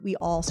We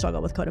all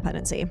struggle with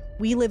codependency.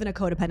 We live in a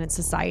codependent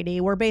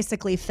society. We're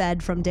basically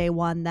fed from day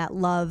one that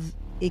love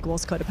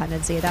equals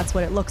codependency. That's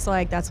what it looks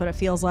like. That's what it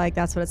feels like.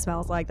 That's what it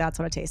smells like. That's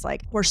what it tastes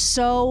like. We're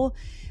so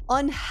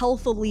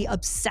unhealthily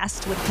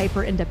obsessed with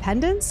hyper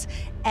independence,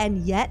 and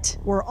yet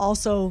we're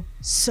also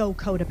so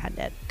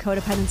codependent.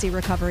 Codependency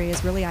recovery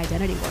is really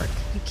identity work.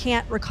 You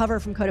can't recover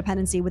from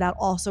codependency without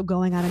also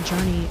going on a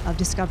journey of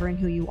discovering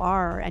who you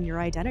are and your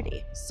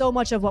identity. So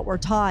much of what we're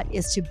taught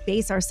is to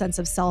base our sense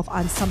of self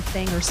on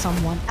something or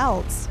someone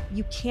else.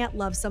 You can't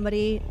love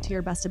somebody to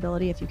your best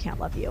ability if you can't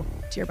love you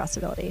to your best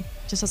ability.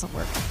 It just doesn't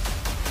work.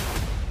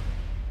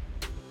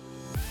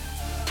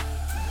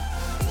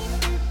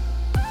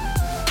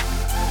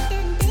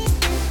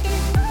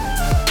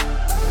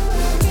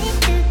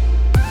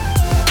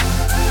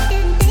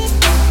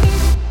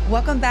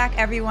 Welcome back,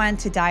 everyone,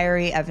 to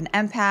Diary of an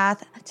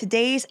Empath.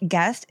 Today's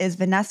guest is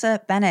Vanessa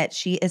Bennett.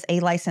 She is a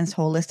licensed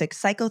holistic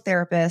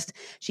psychotherapist.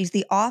 She's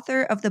the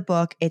author of the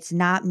book, It's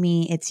Not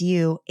Me, It's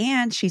You,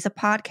 and she's a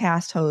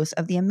podcast host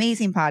of the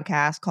amazing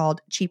podcast called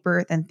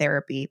Cheaper Than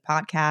Therapy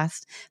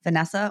podcast.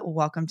 Vanessa,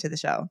 welcome to the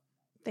show.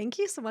 Thank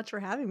you so much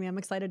for having me. I'm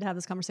excited to have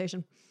this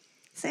conversation.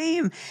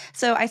 Same.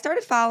 So I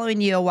started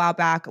following you a while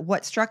back.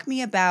 What struck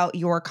me about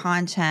your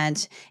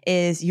content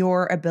is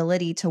your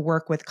ability to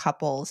work with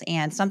couples.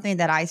 And something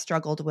that I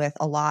struggled with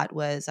a lot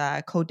was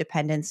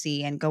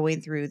codependency and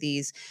going through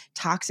these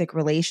toxic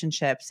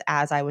relationships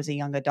as I was a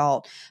young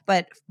adult.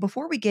 But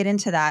before we get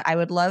into that, I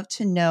would love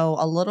to know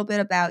a little bit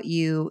about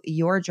you,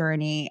 your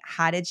journey.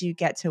 How did you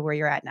get to where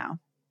you're at now?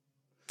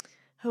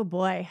 Oh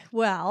boy.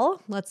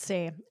 Well, let's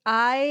see.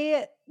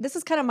 This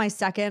is kind of my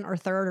second or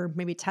third or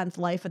maybe 10th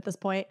life at this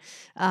point.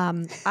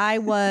 I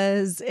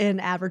was in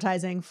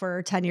advertising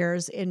for 10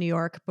 years in New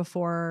York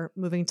before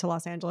moving to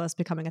Los Angeles,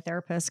 becoming a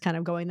therapist, kind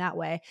of going that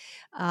way.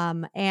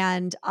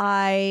 And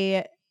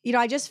I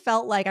just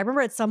felt like, I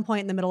remember at some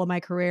point in the middle of my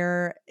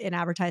career in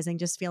advertising,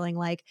 just feeling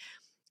like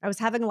I was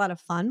having a lot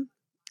of fun.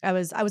 I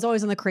was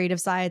always on the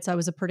creative side. So I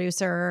was a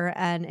producer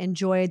and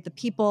enjoyed the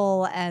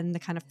people and the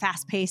kind of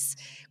fast paced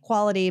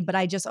quality. But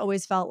I just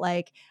always felt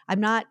like I'm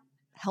not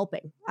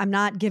helping. I'm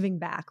not giving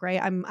back, right?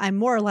 I'm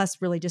more or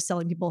less really just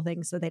selling people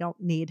things that they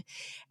don't need.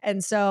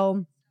 And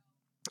so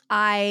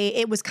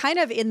it was kind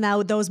of in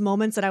those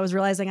moments that I was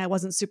realizing I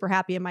wasn't super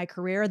happy in my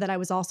career, that I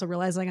was also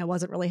realizing I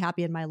wasn't really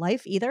happy in my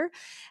life either.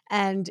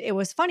 And it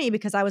was funny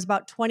because I was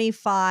about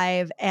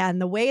 25, and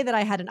the way that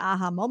I had an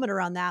aha moment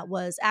around that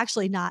was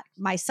actually not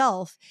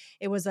myself.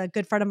 It was a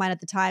good friend of mine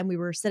at the time. We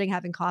were sitting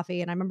having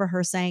coffee, and I remember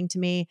her saying to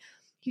me,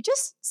 "You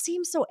just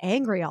seem so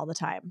angry all the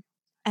time."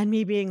 And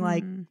me being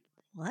like,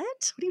 what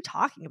are you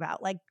talking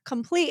about? Like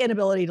complete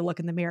inability to look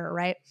in the mirror,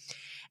 right?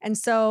 And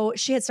so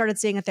she had started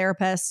seeing a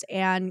therapist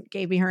and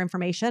gave me her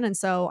information. And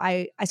so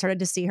I started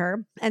to see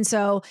her. And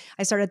so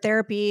I started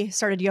therapy,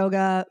 started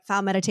yoga,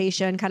 found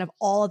meditation, kind of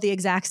all at the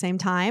exact same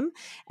time.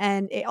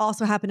 And it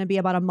also happened to be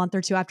about a month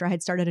or two after I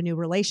had started a new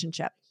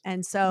relationship.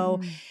 And so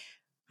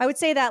I would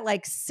say that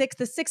like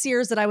the 6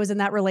 years that I was in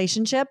that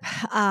relationship,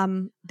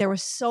 there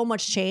was so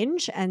much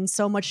change and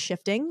so much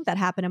shifting that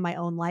happened in my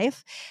own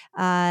life.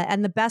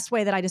 And the best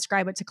way that I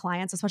describe it to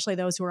clients, especially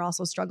those who are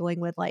also struggling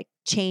with like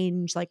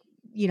change, like,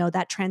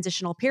 that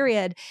transitional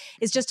period,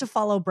 is just to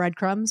follow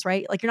breadcrumbs,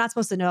 right? Like you're not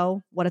supposed to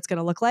know what it's going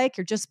to look like.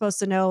 You're just supposed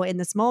to know in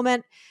this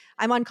moment,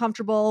 I'm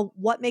uncomfortable.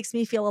 What makes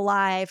me feel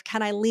alive?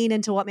 Can I lean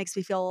into what makes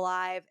me feel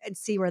alive and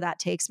see where that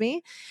takes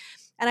me?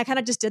 And I kind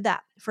of just did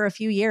that for a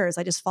few years.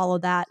 I just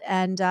followed that.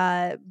 And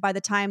by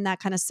the time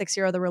that kind of 6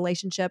 year of the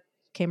relationship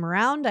came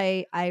around,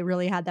 I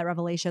really had that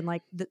revelation,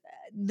 like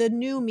the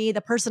new me,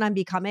 the person I'm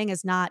becoming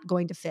is not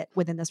going to fit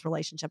within this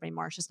relationship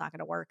anymore. It's just not going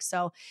to work.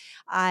 So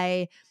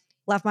I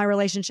left my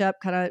relationship,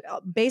 kind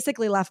of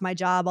basically left my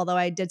job, although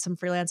I did some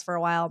freelance for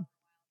a while,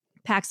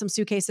 packed some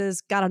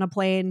suitcases, got on a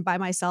plane by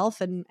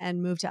myself and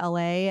moved to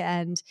LA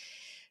and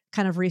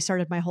kind of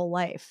restarted my whole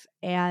life.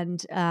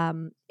 And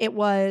it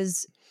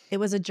was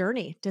a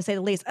journey, to say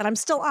the least. And I'm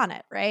still on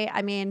it, right?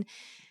 I mean,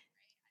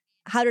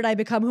 how did I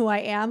become who I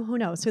am? Who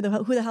knows? Who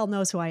the hell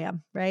knows who I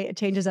am, right? It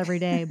changes every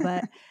day.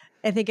 But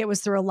I think it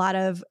was through a lot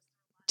of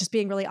just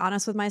being really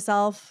honest with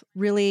myself,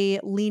 really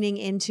leaning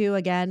into,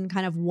 again,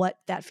 kind of what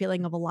that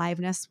feeling of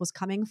aliveness was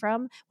coming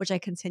from, which I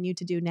continue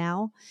to do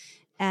now,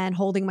 and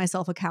holding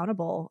myself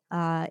accountable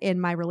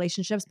in my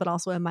relationships, but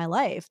also in my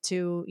life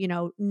to,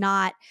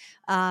 not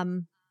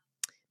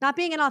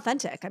being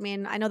inauthentic. I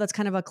mean, I know that's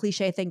kind of a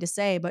cliche thing to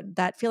say, but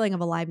that feeling of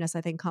aliveness,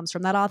 I think, comes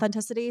from that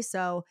authenticity.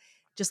 So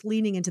just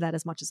leaning into that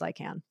as much as I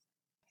can.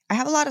 I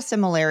have a lot of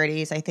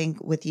similarities, I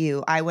think, with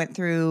you. I went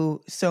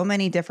through so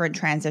many different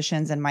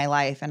transitions in my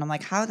life, and I'm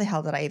like, how the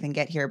hell did I even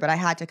get here? But I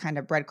had to kind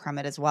of breadcrumb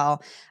it as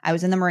well. I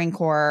was in the Marine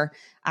Corps.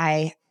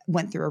 I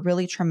went through a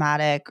really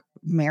traumatic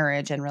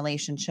marriage and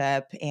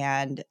relationship,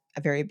 and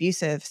a very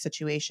abusive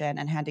situation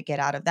and had to get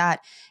out of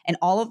that. And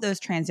all of those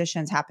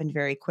transitions happened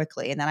very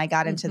quickly. And then I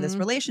got into this Mm-hmm.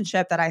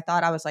 relationship that I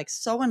thought I was like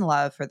so in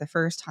love for the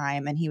first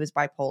time. And he was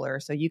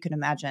bipolar. So you can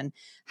imagine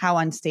how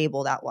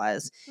unstable that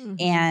was, Mm-hmm.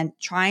 and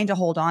trying to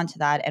hold on to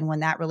that. And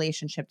when that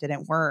relationship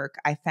didn't work,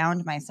 I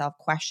found myself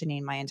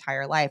questioning my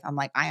entire life. I'm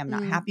like, I am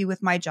not Mm. happy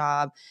with my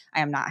job.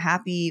 I am not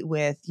happy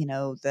with,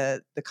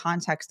 the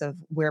context of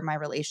where my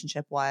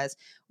relationship was.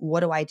 What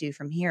do I do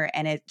from here?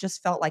 And it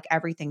just felt like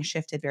everything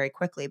shifted very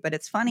quickly. But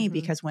it's funny Mm-hmm.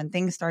 because when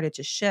things started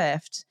to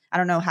shift, I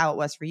don't know how it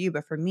was for you,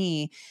 but for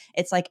me,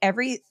 it's like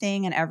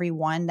everything and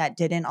everyone that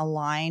didn't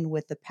align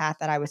with the path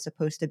that I was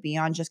supposed to be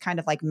on just kind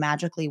of like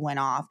magically went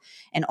off.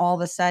 And all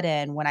of a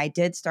sudden, when I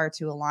did start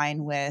to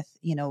align with,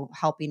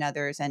 helping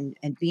others and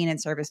being in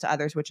service to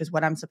others, which is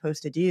what I'm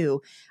supposed to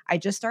do, I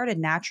just started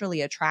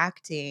naturally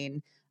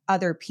attracting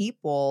other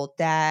people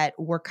that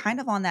were kind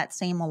of on that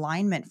same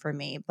alignment for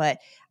me. But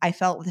I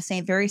felt the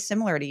same, very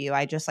similar to you.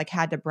 I just like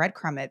had to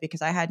breadcrumb it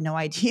because I had no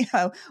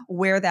idea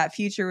where that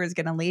future was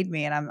going to lead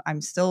me. And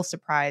I'm still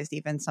surprised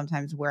even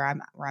sometimes where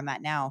I'm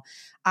at now.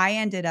 I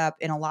ended up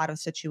in a lot of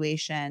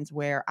situations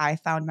where I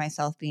found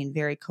myself being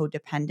very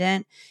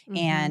codependent Mm-hmm.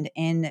 and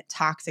in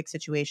toxic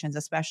situations,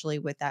 especially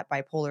with that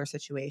bipolar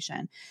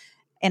situation.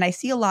 And I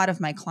see a lot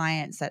of my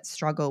clients that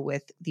struggle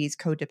with these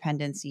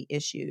codependency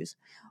issues.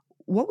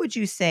 What would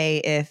you say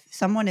if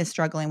someone is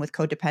struggling with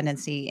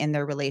codependency in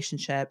their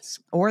relationships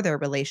or their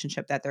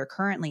relationship that they're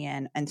currently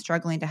in and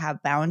struggling to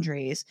have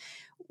boundaries?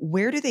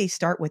 Where do they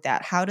start with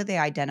that? How do they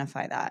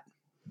identify that?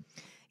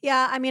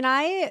 Yeah, I mean,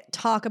 I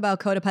talk about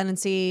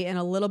codependency in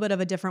a little bit of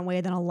a different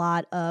way than a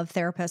lot of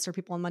therapists or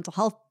people in mental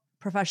health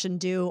profession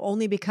do,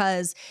 only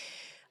because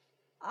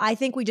I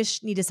think we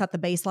just need to set the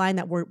baseline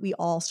that we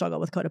all struggle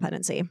with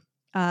codependency.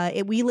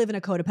 We live in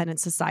a codependent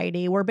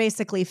society. We're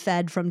basically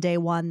fed from day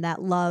one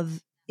that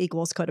love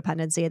equals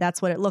codependency.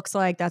 That's what it looks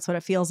like. That's what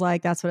it feels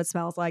like. That's what it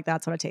smells like.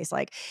 That's what it tastes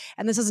like.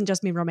 And this isn't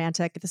just me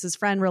romantic. This is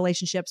friend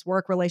relationships,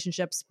 work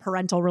relationships,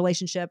 parental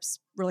relationships,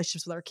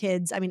 relationships with our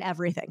kids. I mean,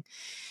 everything.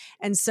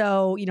 And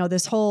so,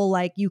 this whole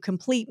like, you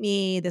complete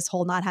me, this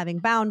whole not having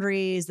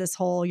boundaries, this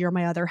whole you're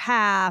my other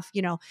half,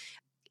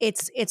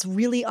 it's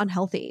really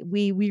unhealthy.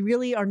 We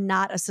really are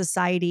not a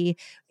society.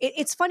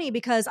 It's funny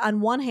because on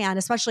one hand,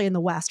 especially in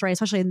the West, right,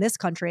 especially in this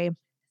country,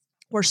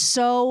 we're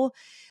so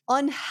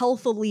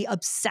unhealthily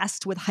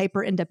obsessed with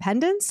hyper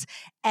independence,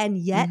 and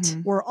yet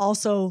Mm-hmm. we're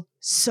also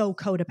so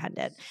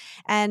codependent.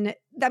 And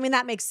I mean,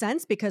 that makes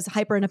sense because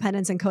hyper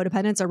independence and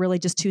codependence are really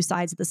just two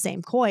sides of the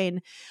same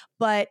coin.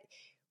 But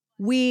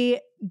we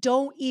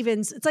don't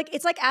even,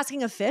 it's like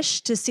asking a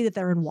fish to see that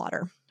they're in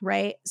water,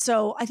 right?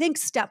 So I think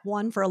step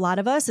one for a lot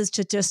of us is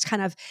to just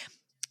kind of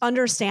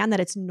understand that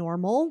it's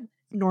normal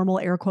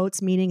air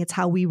quotes, meaning it's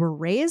how we were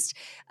raised.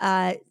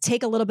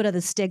 Take a little bit of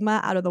the stigma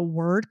out of the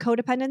word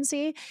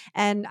codependency.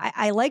 And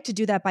I like to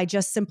do that by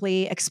just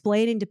simply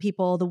explaining to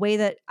people the way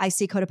that I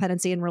see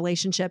codependency in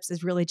relationships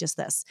is really just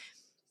this.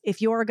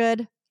 If you're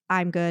good,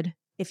 I'm good.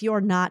 If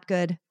you're not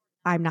good,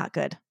 I'm not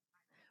good.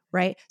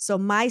 Right. So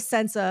my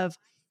sense of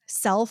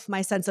self,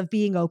 my sense of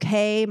being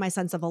okay, my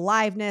sense of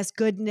aliveness,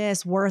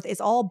 goodness, worth is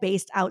all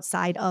based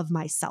outside of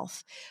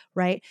myself.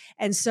 Right.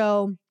 And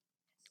so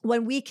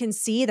when we can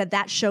see that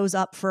that shows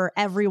up for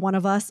every one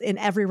of us in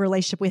every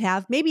relationship we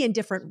have, maybe in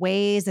different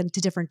ways and to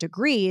different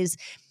degrees,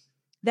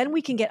 then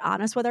we can get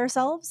honest with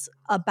ourselves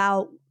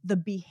about the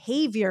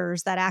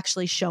behaviors that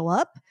actually show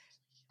up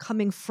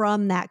coming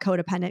from that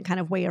codependent kind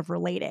of way of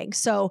relating.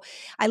 So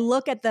I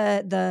look at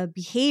the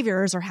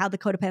behaviors or how the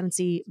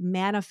codependency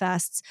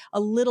manifests a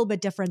little bit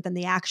different than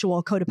the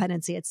actual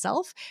codependency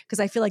itself,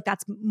 because I feel like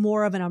that's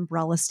more of an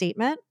umbrella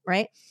statement,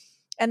 right?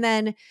 And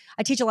then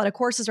I teach a lot of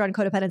courses around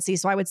codependency.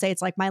 So I would say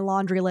it's like my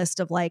laundry list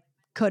of like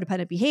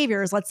codependent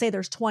behaviors. Let's say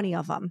there's 20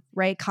 of them,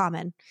 right?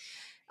 Common.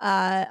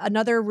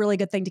 Another really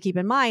good thing to keep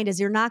in mind is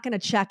you're not going to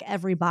check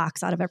every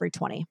box out of every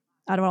 20,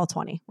 out of all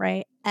 20,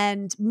 right?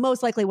 And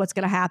most likely what's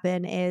going to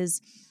happen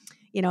is,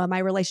 in my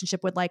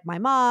relationship with like my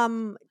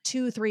mom,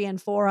 2, 3,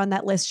 and 4 on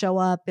that list show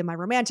up. In my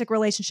romantic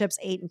relationships,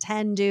 8 and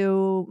 10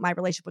 do. My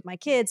relationship with my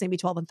kids, maybe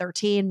 12 and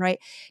 13, right?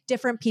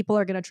 Different people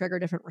are going to trigger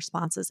different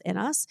responses in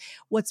us.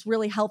 What's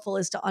really helpful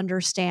is to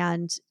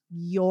understand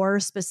your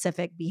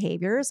specific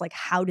behaviors, like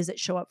how does it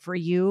show up for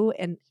you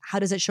and how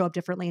does it show up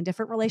differently in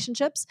different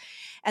relationships?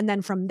 And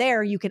then from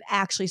there, you can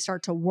actually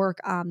start to work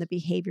on the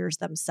behaviors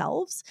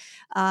themselves.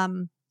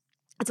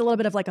 It's a little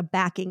bit of like a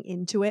backing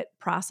into it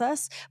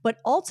process. But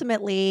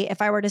ultimately,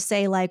 if I were to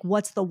say like,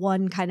 what's the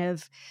one kind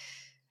of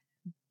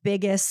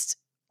biggest,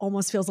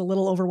 almost feels a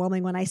little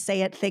overwhelming when I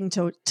say it, thing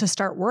to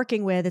start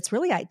working with, it's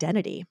really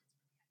identity.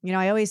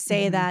 I always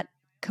say Mm-hmm. that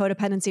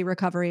codependency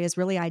recovery is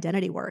really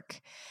identity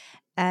work.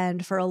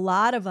 And for a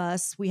lot of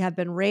us, we have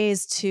been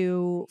raised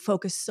to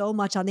focus so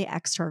much on the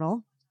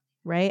external,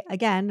 right?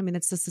 Again, I mean,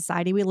 it's the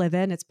society we live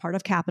in. It's part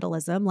of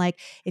capitalism. Like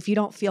if you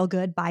don't feel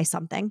good, buy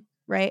something,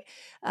 right?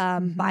 Buy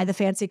Mm-hmm. the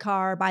fancy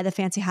car, buy the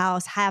fancy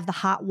house, have the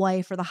hot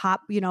wife or the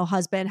hot,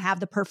 husband, have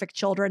the perfect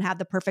children, have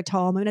the perfect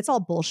home. I mean, it's all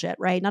bullshit,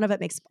 right? None of it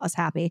makes us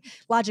happy.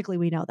 Logically,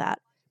 we know that,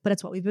 but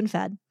it's what we've been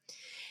fed.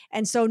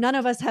 And so none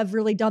of us have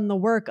really done the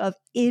work of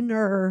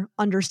inner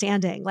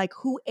understanding, like,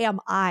 who am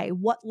I?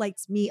 What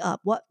lights me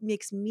up? What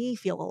makes me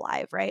feel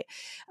alive, right?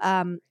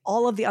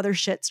 All of the other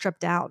shit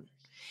stripped down.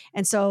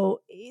 And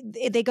so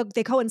they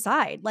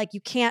coincide. Like,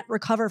 you can't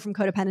recover from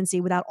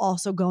codependency without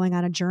also going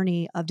on a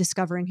journey of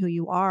discovering who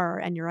you are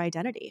and your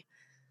identity.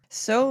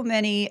 So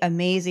many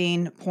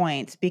amazing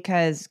points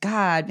because,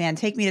 God, man,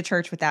 take me to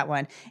church with that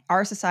one.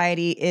 Our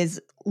society is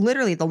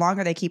literally, the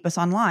longer they keep us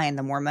online,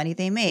 the more money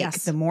they make.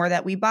 The Yes. more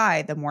that we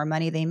buy, the more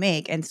money they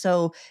make. And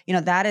so,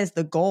 that is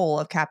the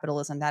goal of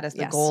capitalism. That is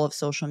the Yes. goal of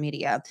social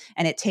media.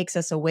 And it takes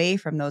us away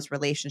from those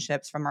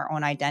relationships, from our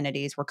own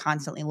identities. We're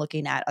constantly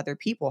looking at other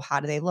people. How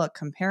do they look?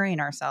 Comparing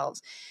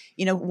ourselves.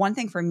 One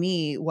thing for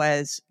me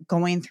was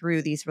going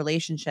through these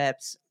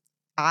relationships.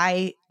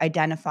 I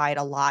identified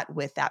a lot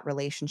with that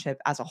relationship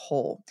as a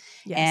whole.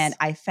 And Yes.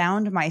 I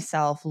found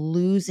myself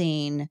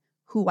losing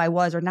who I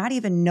was, or not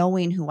even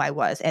knowing who I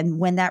was. And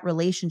when that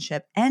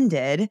relationship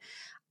ended,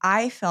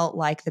 I felt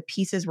like the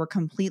pieces were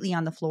completely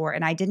on the floor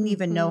and I didn't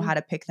even know Mhm. how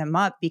to pick them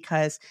up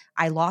because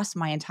I lost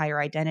my entire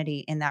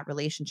identity in that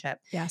relationship.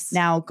 Yes.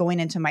 Now, going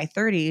into my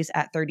 30s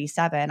at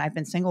 37, I've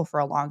been single for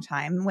a long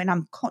time when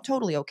I'm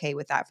totally okay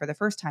with that for the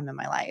first time in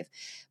my life.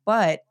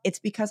 But it's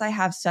because I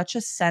have such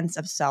a sense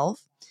of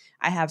self.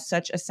 I have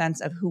such a sense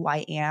of who I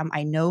am.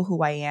 I know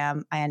who I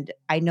am. And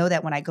I know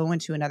that when I go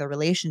into another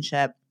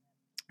relationship,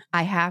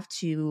 I have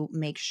to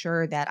make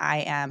sure that I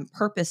am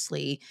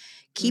purposely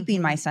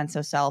keeping my Mhm. sense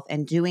of self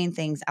and doing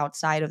things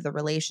outside of the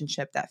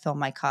relationship that fill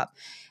my cup.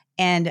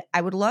 And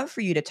I would love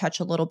for you to touch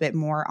a little bit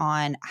more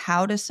on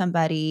how does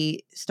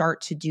somebody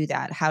start to do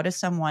that? How does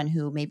someone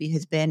who maybe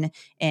has been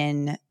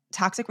in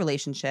toxic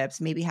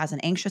relationships, maybe has an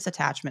anxious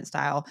attachment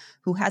style,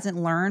 who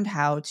hasn't learned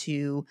how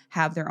to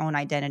have their own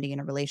identity in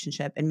a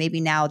relationship, and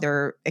maybe now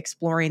they're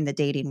exploring the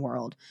dating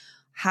world,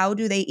 how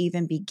do they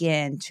even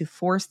begin to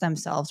force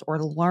themselves or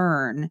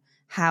learn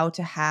how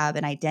to have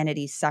an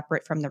identity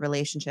separate from the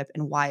relationship,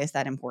 and why is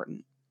that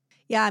important?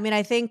 Yeah, I mean,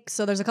 I think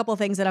so. There's a couple of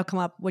things that have come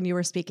up when you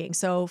were speaking.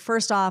 So,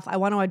 first off, I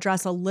want to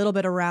address a little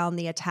bit around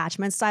the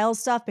attachment style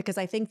stuff because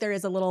I think there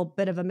is a little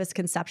bit of a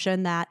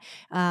misconception that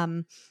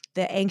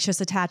the anxious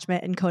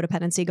attachment and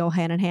codependency go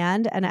hand in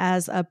hand. And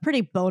as a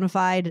pretty bona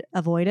fide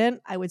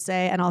avoidant, I would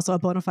say, and also a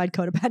bona fide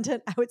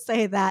codependent, I would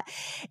say that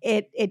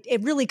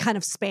it really kind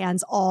of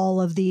spans all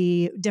of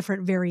the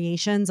different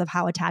variations of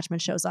how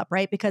attachment shows up,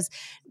 right? Because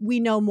we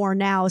know more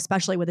now,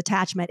 especially with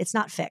attachment, it's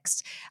not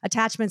fixed.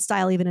 Attachment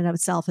style, even in of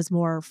itself, is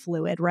more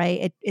fluid,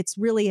 right? It's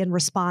really in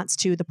response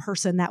to the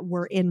person that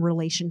we're in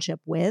relationship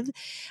with.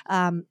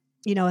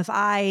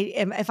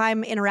 If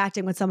I'm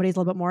interacting with somebody who's a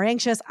little bit more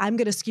anxious, I'm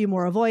going to skew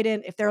more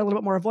avoidant. If they're a little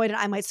bit more avoidant,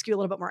 I might skew a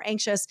little bit more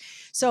anxious.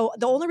 So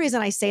the only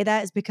reason I say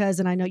that is because,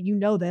 and I know you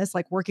know this,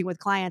 like working with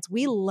clients,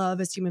 we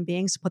love as human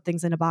beings to put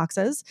things into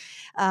boxes.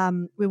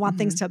 We want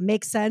things Mhm. to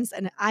make sense,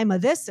 and I'm a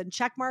this and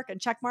check mark,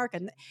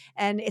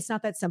 and it's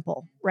not that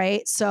simple,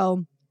 right?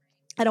 So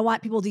I don't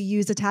want people to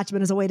use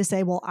attachment as a way to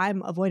say, well,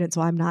 I'm avoidant,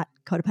 so I'm not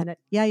codependent.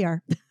 Yeah, you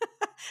are.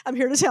 I'm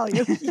here to tell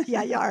you.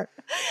 Yeah, you are.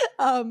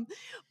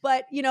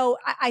 But,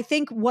 I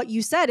think what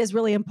you said is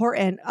really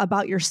important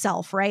about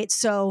yourself, right?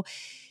 So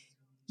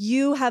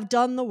you have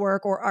done the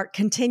work or are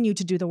continue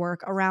to do the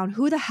work around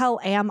who the hell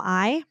am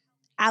I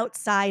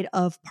outside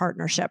of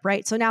partnership,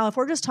 right? So now if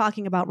we're just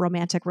talking about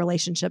romantic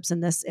relationships in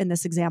this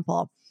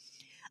example,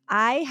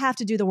 I have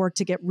to do the work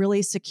to get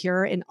really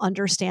secure in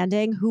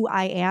understanding who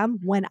I am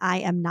when I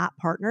am not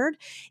partnered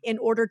in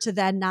order to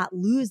then not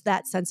lose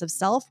that sense of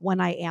self when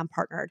I am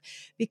partnered.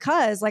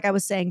 Because, like I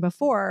was saying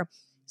before,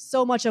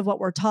 so much of what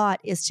we're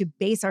taught is to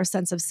base our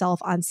sense of self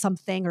on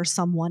something or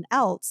someone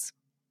else.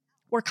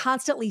 We're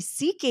constantly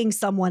seeking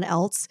someone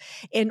else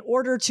in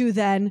order to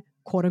then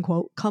quote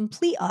unquote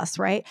complete us,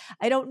 right?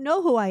 I don't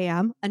know who I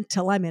am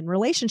until I'm in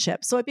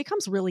relationship. So it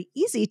becomes really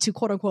easy to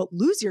quote unquote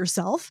lose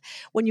yourself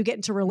when you get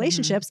into Mhm.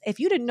 relationships if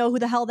you didn't know who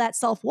the hell that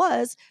self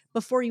was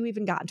before you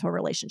even got into a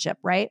relationship,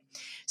 right?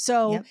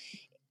 So Yep.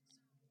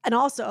 and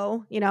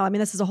also, I mean,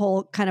 this is a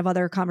whole kind of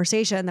other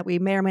conversation that we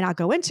may or may not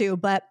go into,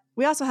 but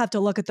we also have to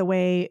look at the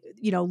way,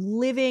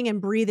 living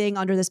and breathing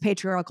under this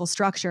patriarchal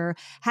structure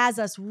has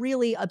us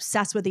really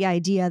obsessed with the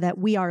idea that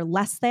we are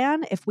less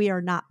than if we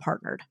are not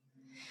partnered.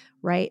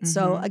 Right.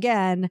 So Mhm.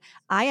 again,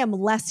 I am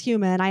less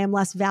human. I am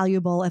less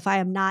valuable if I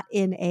am not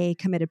in a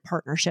committed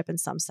partnership in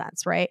some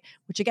sense. Right.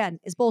 Which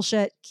again is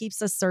bullshit,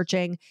 keeps us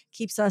searching,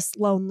 keeps us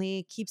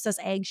lonely, keeps us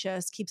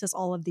anxious, keeps us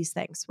all of these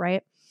things.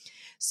 Right.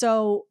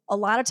 So a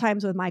lot of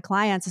times with my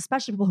clients,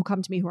 especially people who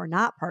come to me who are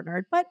not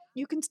partnered, but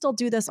you can still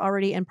do this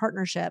already in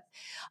partnership.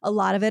 A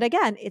lot of it,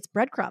 again, it's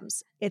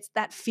breadcrumbs. It's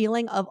that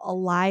feeling of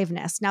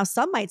aliveness. Now,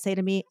 some might say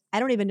to me, I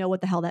don't even know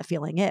what the hell that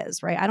feeling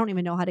is, right? I don't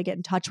even know how to get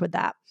in touch with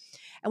that.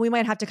 And we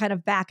might have to kind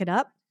of back it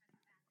up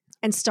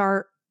and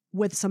start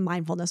with some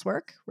mindfulness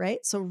work, right?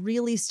 So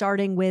really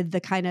starting with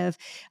the kind of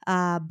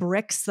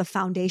bricks, the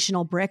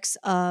foundational bricks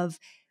of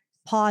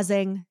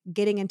pausing,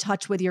 getting in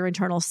touch with your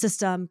internal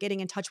system, getting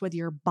in touch with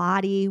your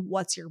body.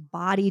 What's your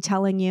body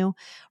telling you,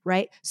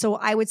 right? So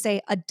I would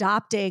say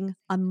adopting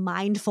a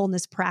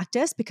mindfulness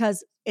practice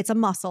because it's a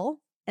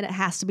muscle. and it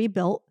has to be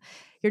built.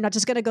 You're not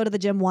just going to go to the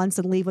gym once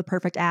and leave with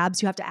perfect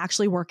abs. You have to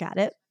actually work at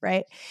it,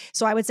 right?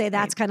 So I would say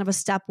that's kind of a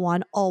step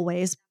one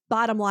always.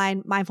 Bottom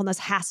line, mindfulness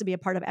has to be a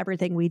part of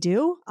everything we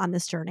do on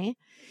this journey.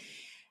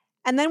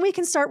 And then we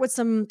can start with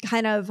some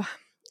kind of,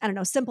 I don't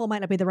know, simple might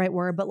not be the right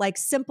word, but like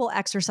simple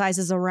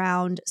exercises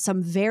around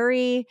some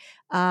very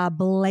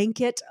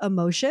blanket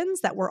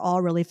emotions that we're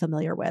all really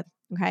familiar with.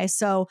 Okay.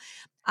 So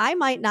I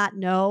might not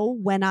know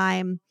when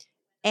I'm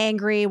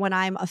angry, when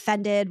I'm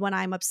offended, when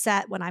I'm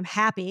upset, when I'm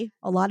happy.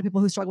 A lot of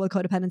people who struggle with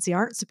codependency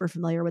aren't super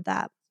familiar with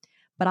that.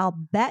 But I'll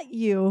bet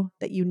you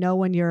that you know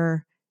when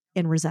you're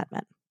in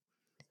resentment,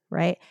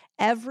 right?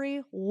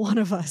 Every one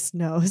of us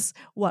knows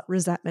what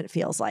resentment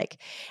feels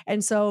like.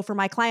 And so for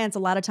my clients, a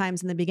lot of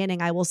times in the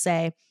beginning, I will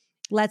say,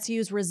 let's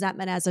use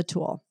resentment as a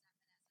tool.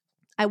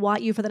 I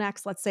want you for the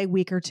next, let's say,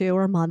 week or two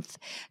or a month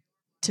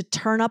to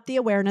turn up the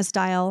awareness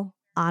dial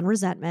on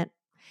resentment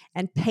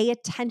and pay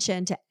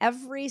attention to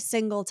every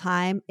single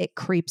time it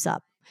creeps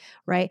up,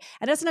 right?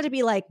 It doesn't have to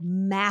be like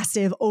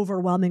massive,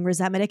 overwhelming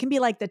resentment. It can be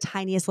like the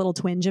tiniest little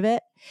twinge of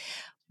it.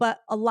 But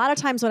a lot of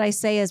times what I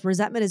say is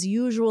resentment is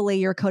usually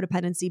your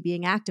codependency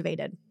being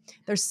activated.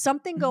 There's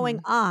something going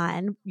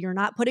on. You're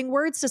not putting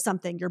words to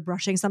something. You're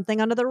brushing something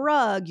under the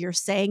rug. You're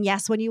saying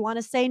yes when you want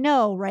to say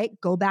no, right?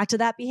 Go back to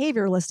that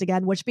behavior list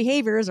again. Which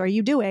behaviors are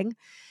you doing?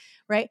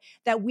 Right?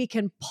 That we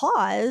can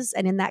pause.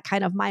 And in that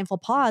kind of mindful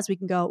pause, we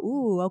can go,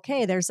 ooh,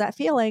 okay, there's that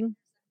feeling.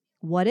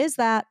 What is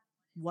that?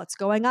 What's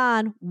going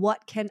on?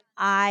 What can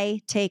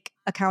I take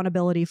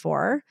accountability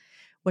for?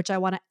 Which I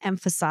want to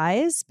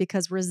emphasize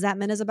because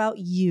resentment is about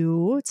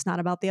you. It's not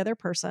about the other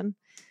person.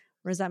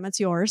 Resentment's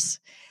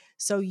yours.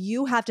 So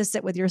you have to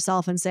sit with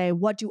yourself and say,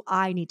 what do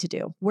I need to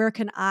do? Where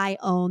can I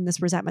own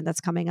this resentment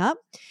that's coming up?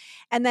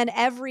 And then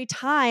every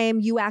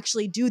time you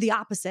actually do the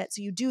opposite.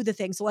 So you do the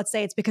thing. So let's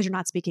say it's because you're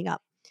not speaking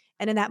up.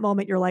 And in that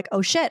moment, you're like,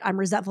 oh shit, I'm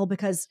resentful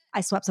because I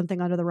swept something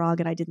under the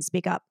rug and I didn't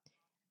speak up.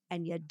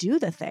 And you do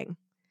the thing.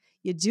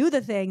 You do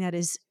the thing that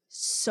is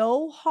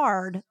so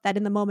hard that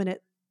in the moment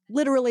it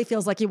literally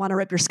feels like you want to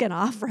rip your skin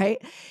off,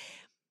 right?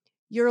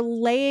 You're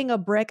laying a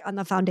brick on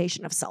the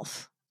foundation of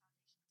self.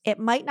 It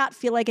might not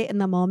feel like it in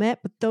the moment,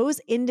 but those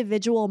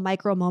individual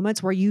micro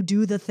moments where you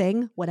do the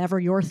thing, whatever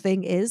your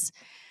thing is,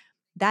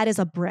 that is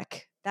a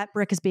brick. That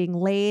brick is being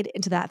laid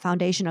into that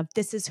foundation of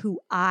this is who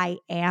I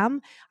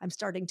am. I'm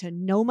starting to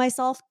know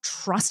myself,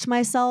 trust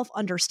myself,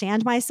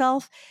 understand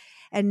myself.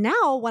 And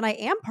now when I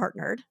am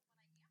partnered,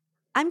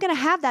 I'm going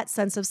to have that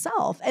sense of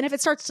self. And if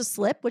it starts to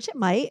slip, which it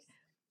might,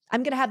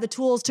 I'm going to have the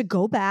tools to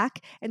go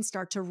back and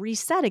start to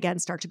reset again,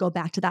 start to go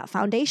back to that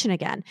foundation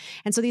again.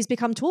 And so these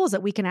become tools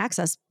that we can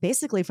access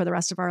basically for the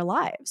rest of our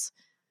lives.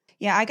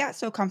 Yeah, I got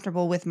so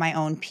comfortable with my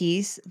own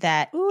peace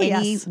that Ooh,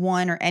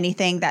 anyone or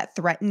anything that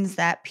threatens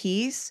that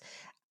peace,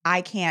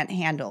 I can't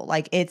handle.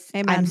 Like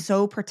Amen. I'm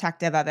so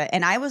protective of it.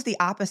 And I was the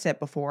opposite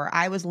before.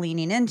 I was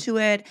leaning into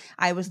it.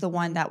 I was the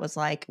one that was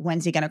like,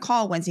 when's he going to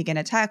call? When's he going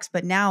to text?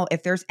 But now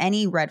if there's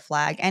any red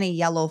flag, any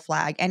yellow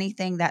flag,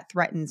 anything that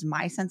threatens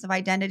my sense of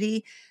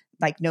identity,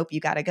 like, nope, you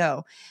got to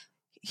go.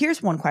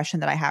 Here's one question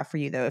that I have for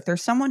you though. If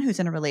there's someone who's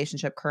in a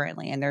relationship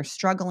currently and they're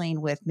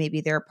struggling with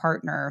maybe their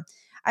partner,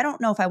 I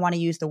don't know if I want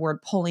to use the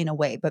word pulling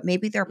away, but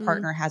maybe their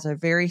partner has a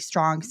very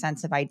strong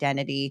sense of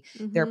identity.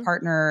 Their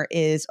partner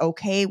is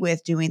okay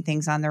with doing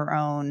things on their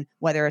own,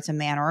 whether it's a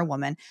man or a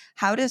woman.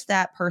 How does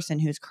that person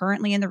who's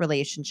currently in the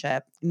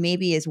relationship,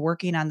 maybe is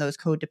working on those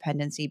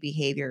codependency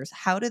behaviors,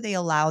 how do they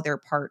allow their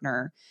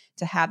partner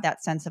to have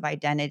that sense of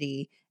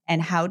identity?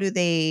 And how do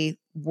they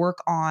work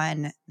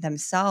on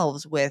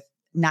themselves with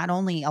not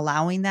only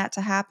allowing that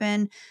to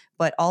happen,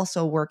 but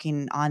also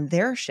working on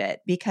their shit?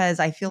 Because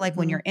I feel like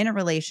when you're in a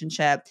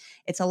relationship,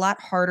 it's a lot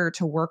harder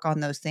to work on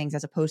those things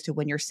as opposed to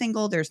when you're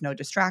single, there's no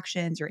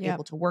distractions, you're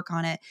able to work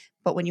on it.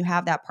 But when you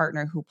have that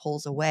partner who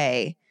pulls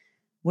away,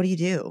 what do you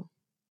do?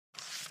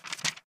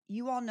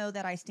 You all know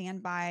that I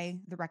stand by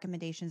the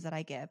recommendations that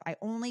I give. I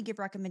only give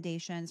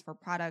recommendations for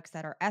products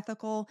that are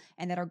ethical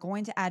and that are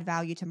going to add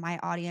value to my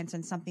audience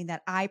and something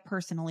that I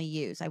personally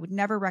use. I would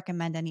never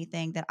recommend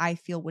anything that I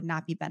feel would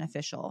not be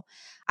beneficial.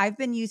 I've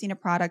been using a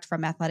product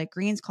from Athletic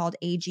Greens called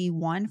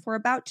AG1 for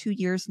about 2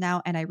 years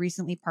now, and I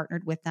recently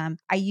partnered with them.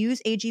 I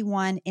use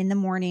AG1 in the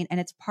morning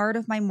and it's part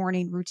of my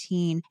morning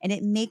routine, and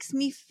it makes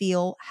me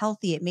feel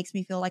healthy. It makes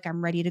me feel like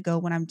I'm ready to go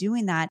when I'm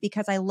doing that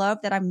because I love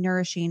that I'm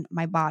nourishing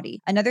my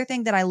body. Another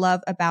thing that I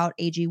love about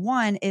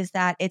AG1 is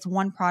that it's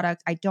one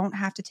product. I don't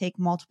have to take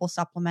multiple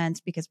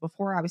supplements because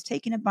before I was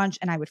taking a bunch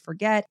and I would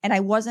forget and I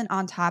wasn't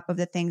on top of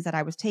the things that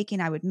I was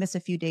taking. I would miss a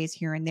few days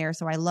here and there.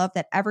 So I love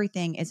that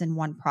everything is in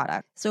one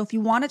product. So if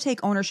you want to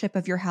take ownership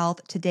of your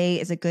health, today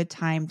is a good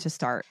time to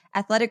start.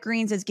 Athletic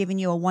Greens is giving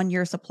you a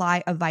 1-year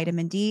supply of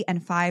vitamin D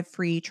and 5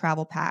 free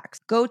travel packs.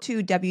 Go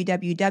to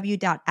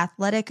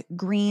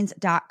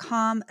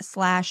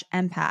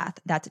www.athleticgreens.com/empath.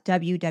 That's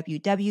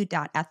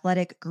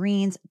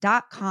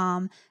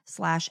www.athleticgreens.com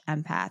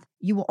codependency.com/empath.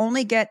 You will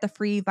only get the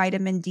free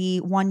vitamin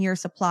D 1-year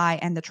supply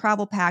and the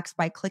travel packs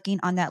by clicking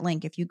on that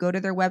link. If you go to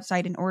their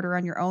website and order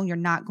on your own, you're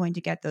not going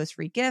to get those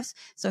free gifts.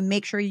 So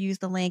make sure you use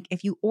the link.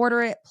 If you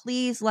order it,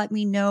 please let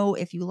me know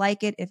if you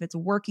like it, if it's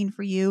working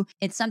for you.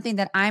 It's something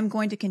that I'm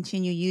going to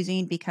continue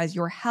using because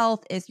your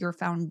health is your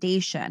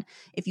foundation.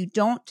 If you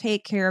don't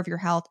take care of your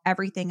health,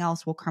 everything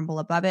else will crumble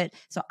above it.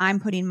 So I'm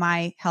putting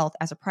my health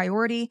as a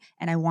priority,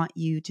 and I want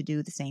you to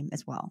do the same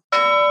as well.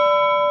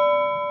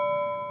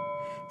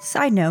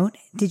 Side note,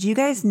 did you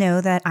guys know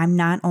that I'm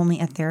not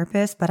only a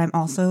therapist, but I'm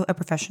also a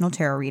professional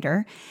tarot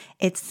reader?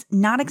 It's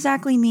not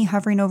exactly me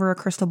hovering over a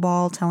crystal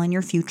ball telling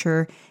your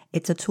future.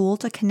 It's a tool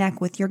to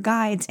connect with your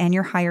guides and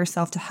your higher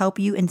self to help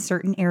you in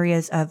certain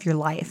areas of your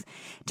life.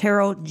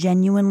 Tarot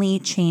genuinely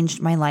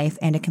changed my life,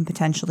 and it can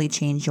potentially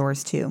change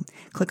yours too.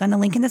 Click on the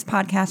link in this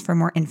podcast for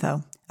more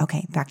info.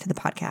 Okay, back to the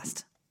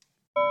podcast.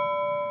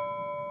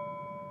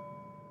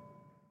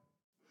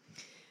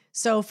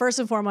 So first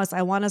and foremost,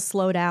 I want to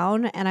slow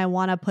down and I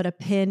want to put a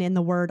pin in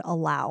the word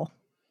allow.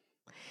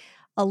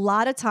 A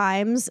lot of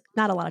times,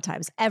 not a lot of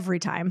times, every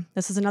time,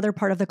 this is another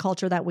part of the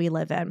culture that we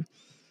live in.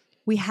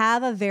 We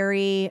have a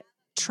very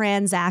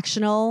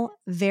transactional,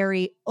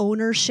 very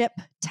ownership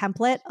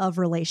template of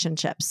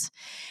relationships.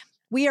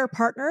 We are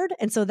partnered,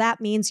 and so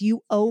that means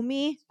you owe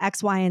me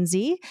X, Y, and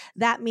Z.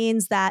 That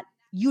means that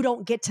you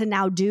don't get to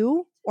now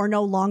do or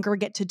no longer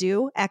get to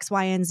do X,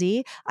 Y, and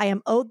Z. I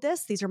am owed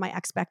this. These are my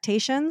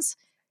expectations.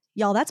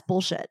 Y'all, that's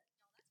bullshit.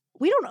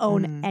 We don't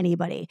own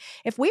anybody.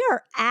 If we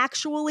are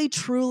actually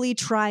truly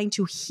trying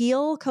to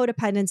heal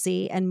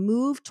codependency and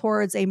move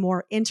towards a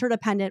more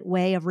interdependent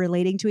way of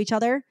relating to each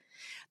other,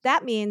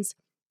 that means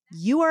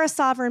you are a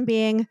sovereign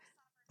being.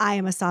 I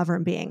am a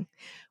sovereign being.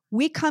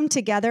 We come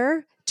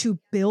together to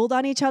build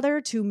on each other,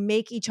 to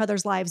make each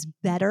other's lives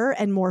better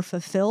and more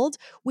fulfilled.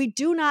 We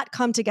do not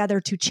come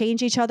together to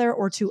change each other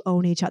or to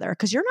own each other,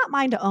 because you're not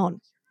mine to own.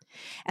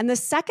 And the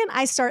second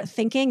I start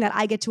thinking that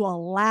I get to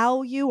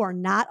allow you or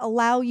not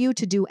allow you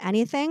to do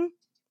anything,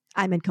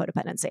 I'm in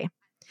codependency.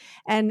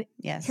 And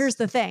here's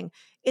the thing.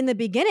 In the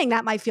beginning,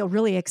 that might feel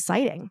really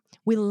exciting.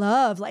 We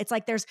love, it's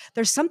like there's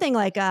something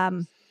like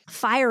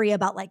fiery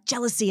about like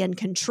jealousy and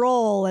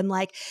control. And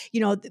like,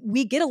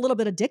 we get a little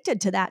bit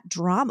addicted to that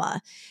drama.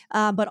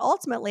 But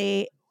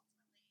ultimately,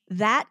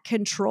 that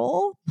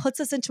control puts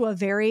us into a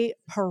very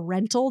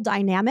parental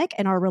dynamic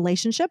in our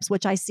relationships,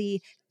 which I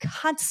see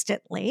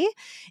constantly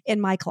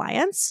in my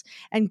clients.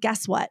 And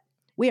guess what?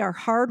 We are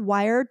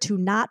hardwired to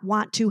not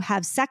want to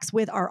have sex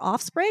with our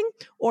offspring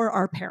or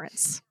our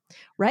parents,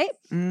 right?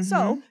 Mm-hmm.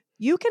 So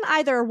you can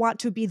either want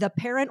to be the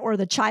parent or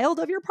the child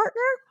of your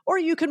partner, or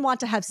you can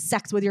want to have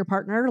sex with your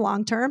partner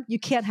long-term. You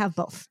can't have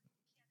both.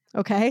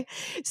 Okay.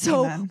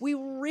 So we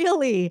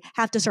really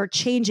have to start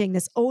changing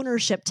this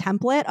ownership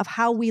template of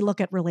how we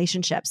look at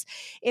relationships.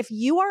 If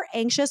you are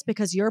anxious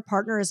because your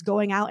partner is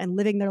going out and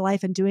living their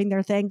life and doing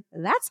their thing,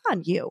 that's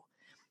on you.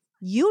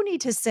 You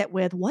need to sit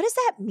with, what does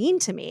that mean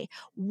to me?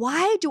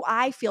 Why do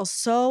I feel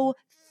so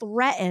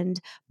threatened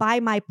by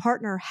my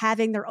partner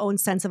having their own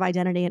sense of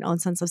identity and own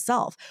sense of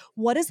self?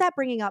 What is that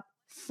bringing up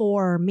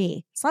for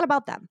me? It's not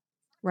about them,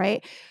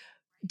 right?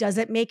 Does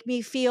it make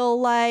me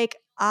feel like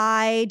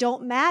I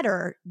don't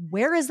matter?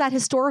 Where is that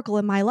historical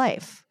in my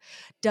life?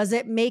 Does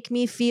it make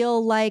me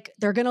feel like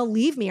they're going to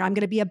leave me or I'm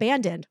going to be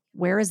abandoned?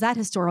 Where is that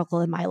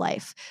historical in my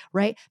life?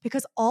 Right?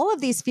 Because all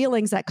of these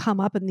feelings that come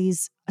up in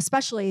these,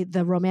 especially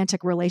the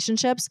romantic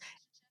relationships,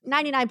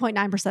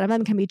 99.9% of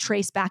them can be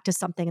traced back to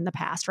something in the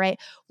past, right?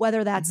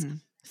 Whether that's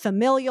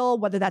familial,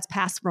 whether that's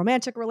past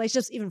romantic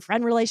relationships, even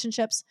friend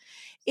relationships.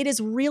 It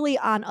is really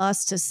on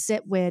us to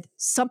sit with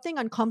something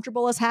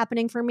uncomfortable is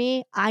happening for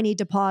me. I need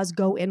to pause,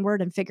 go inward,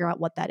 and figure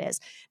out what that is.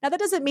 Now, that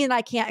doesn't mean that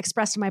I can't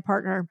express to my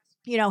partner,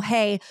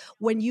 hey,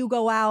 when you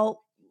go out,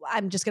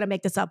 I'm just going to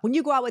make this up. When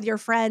you go out with your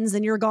friends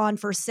and you're gone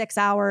for 6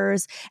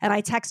 hours and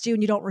I text you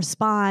and you don't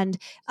respond,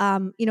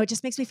 it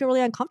just makes me feel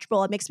really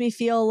uncomfortable. It makes me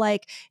feel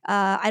like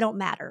I don't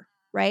matter,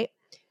 right?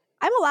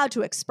 I'm allowed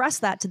to express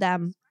that to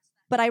them,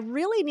 but I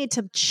really need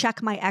to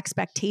check my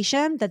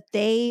expectation that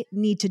they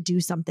need to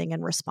do something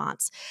in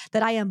response,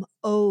 that I am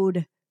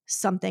owed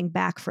something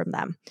back from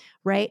them,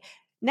 right?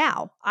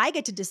 Now, I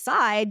get to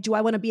decide, do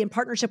I want to be in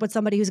partnership with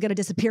somebody who's going to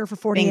disappear for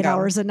 48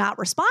 hours and not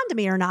respond to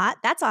me or not?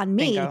 That's on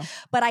me.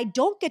 But I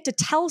don't get to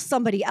tell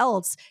somebody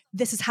else,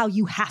 this is how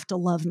you have to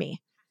love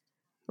me,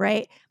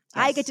 right? Yes.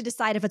 I get to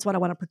decide if it's what I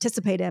want to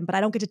participate in, but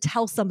I don't get to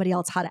tell somebody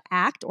else how to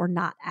act or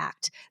not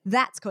act.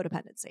 That's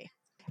codependency.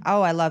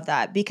 Oh, I love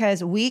that,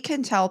 because we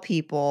can tell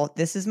people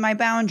this is my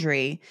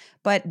boundary,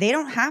 but they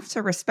don't have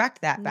to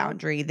respect that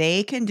boundary.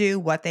 They can do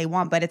what they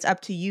want, but it's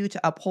up to you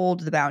to uphold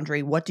the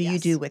boundary. What do you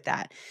do with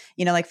that?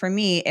 Like for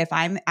me, if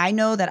I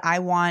know that I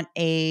want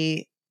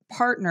a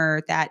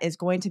partner that is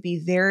going to be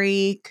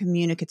very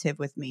communicative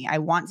with me. I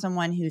want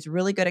someone who's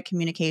really good at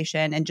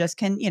communication and just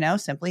can,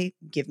 simply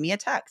give me a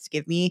text,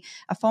 give me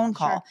a phone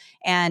call. Sure.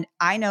 And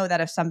I know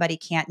that if somebody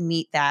can't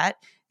meet that,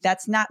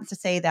 That's not to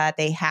say that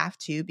they have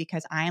to,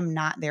 because I am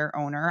not their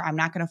owner. I'm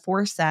not going to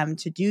force them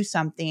to do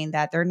something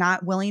that they're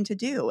not willing to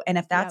do. And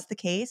if that's Yep. the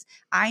case,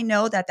 I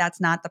know that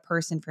that's not the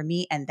person for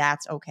me, and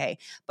that's okay.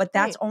 But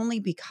that's Right. only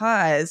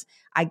because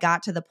I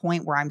got to the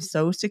point where I'm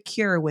so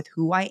secure with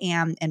who I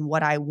am and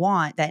what I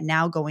want that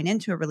now going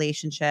into a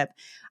relationship,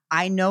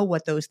 I know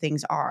what those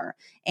things are.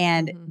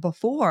 And Mm-hmm.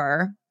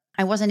 before,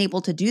 I wasn't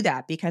able to do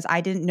that because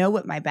I didn't know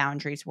what my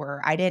boundaries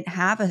were. I didn't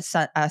have a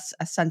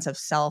sense of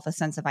self, a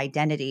sense of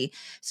identity.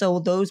 So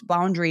those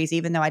boundaries,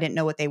 even though I didn't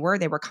know what they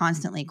were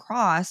constantly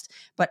crossed.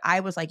 But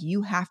I was like,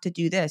 you have to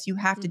do this. You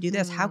have to do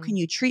this. How Mm-hmm. can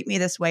you treat me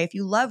this way? If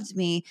you loved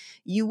me,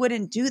 you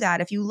wouldn't do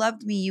that. If you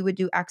loved me, you would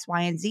do X,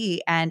 Y, and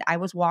Z. And I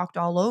was walked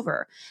all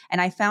over. And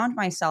I found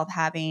myself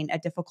having a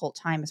difficult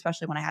time,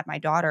 especially when I had my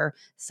daughter,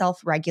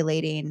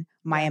 self-regulating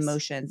my Yes.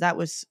 emotions. That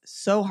was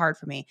so hard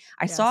for me.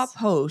 I saw a Yes.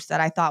 post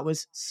that I thought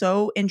was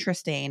so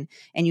interesting,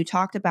 and you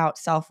talked about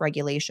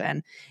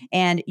self-regulation.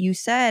 And you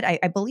said,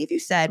 I believe you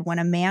said, when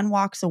a man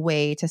walks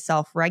away to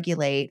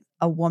self-regulate,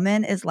 a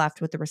woman is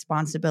left with the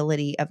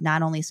responsibility of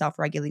not only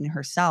self-regulating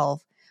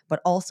herself,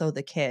 but also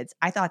the kids.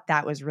 I thought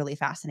that was really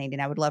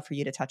fascinating. I would love for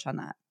you to touch on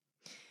that.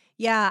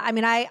 Yeah. I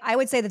mean, I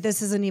would say that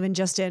this isn't even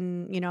just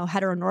in,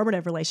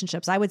 heteronormative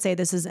relationships. I would say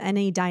this is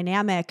any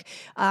dynamic.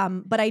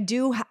 But I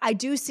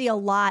do see a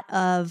lot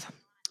of,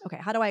 okay,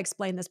 how do I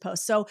explain this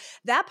post? So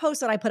that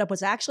post that I put up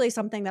was actually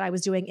something that I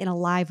was doing in a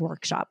live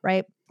workshop,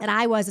 right? And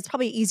it's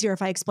probably easier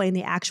if I explain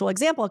the actual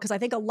example, because I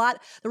think the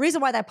reason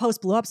why that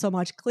post blew up so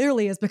much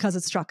clearly is because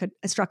it struck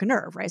a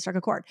nerve, right? It struck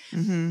a chord.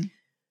 Mm-hmm.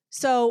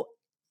 So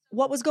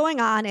what was going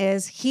on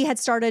is he had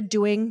started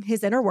doing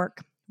his inner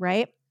work,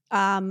 right?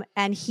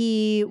 And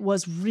he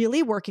was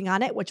really working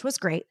on it, which was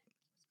great.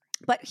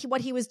 But what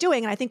he was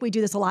doing, and I think we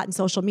do this a lot in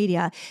social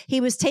media, he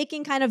was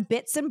taking kind of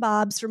bits and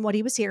bobs from what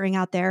he was hearing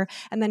out there,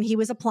 and then he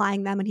was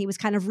applying them, and he was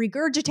kind of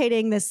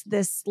regurgitating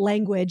this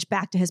language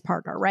back to his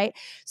partner, right?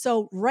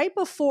 So right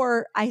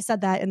before I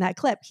said that in that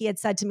clip, he had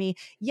said to me,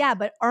 yeah,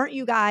 but aren't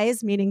you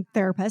guys, meaning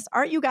therapists,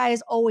 aren't you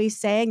guys always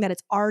saying that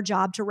it's our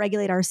job to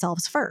regulate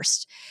ourselves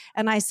first?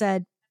 And I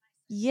said,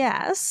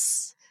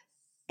 yes,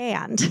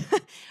 and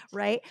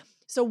right.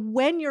 So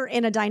when you're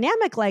in a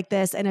dynamic like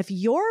this, and if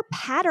your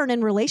pattern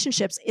in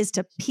relationships is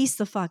to piece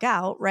the fuck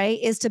out, right,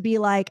 is to be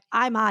like,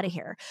 I'm out of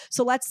here.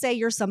 So let's say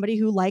you're somebody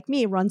who, like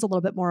me, runs a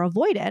little bit more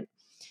avoidant.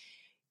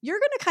 You're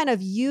going to kind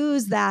of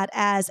use that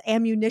as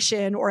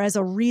ammunition or as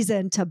a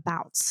reason to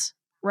bounce,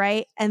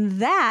 right? And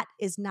that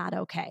is not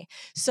okay.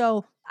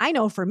 So I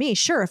know for me,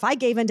 sure, if I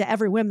gave into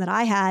every whim that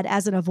I had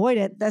as an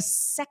avoidant, the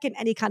second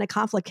any kind of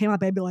conflict came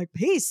up, I'd be like,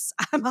 peace,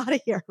 I'm out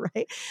of here,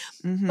 right?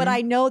 But Mm-hmm.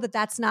 I know that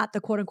that's not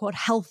the quote unquote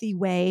healthy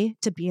way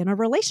to be in a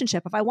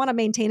relationship if I want to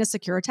maintain a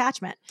secure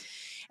attachment.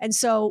 And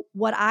so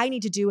what I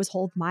need to do is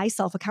hold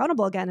myself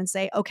accountable again and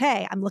say,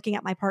 okay, I'm looking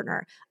at my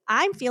partner.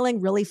 I'm feeling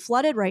really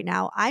flooded right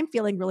now. I'm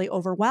feeling really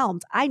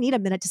overwhelmed. I need a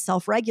minute to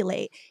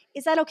self-regulate.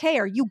 Is that okay?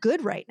 Are you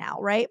good right now?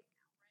 Right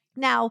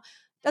now,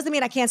 doesn't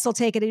mean I can't still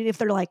take it if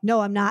they're like,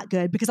 no, I'm not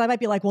good, because I might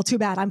be like, well, too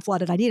bad, I'm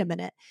flooded, I need a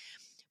minute.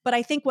 But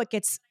I think what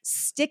gets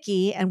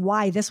sticky and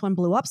why this one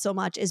blew up so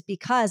much is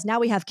because now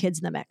we have kids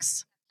in the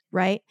mix,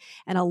 right?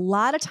 And a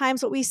lot of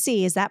times what we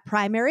see is that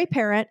primary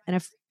parent, and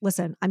if,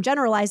 listen, I'm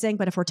generalizing,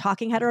 but if we're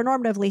talking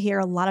heteronormatively here,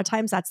 a lot of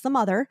times that's the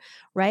mother,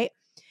 right?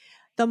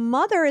 The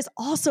mother is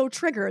also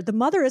triggered. The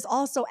mother is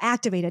also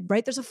activated,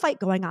 right? There's a fight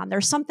going on.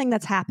 There's something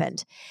that's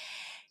happened.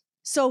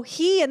 So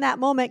he, in that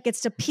moment,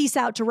 gets to peace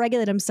out to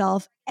regulate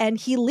himself, and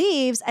he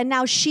leaves. And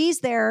now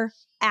she's there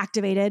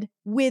activated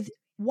with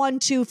 1,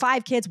 2,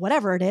 5 kids,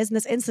 whatever it is. In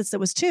this instance, it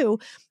was 2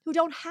 who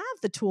don't have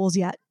the tools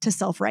yet to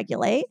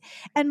self-regulate.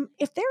 And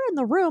if they're in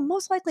the room,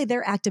 most likely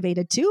they're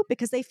activated too,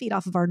 because they feed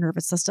off of our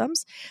nervous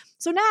systems.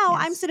 So now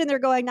I'm Yes. sitting there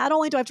going, not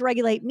only do I have to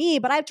regulate me,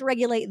 but I have to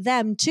regulate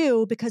them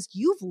too, because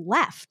you've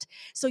left.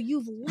 So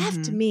you've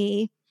left Mm-hmm.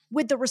 me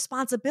with the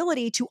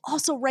responsibility to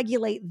also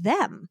regulate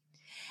them.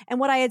 And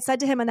what I had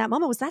said to him in that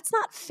moment was, that's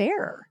not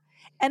fair.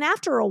 And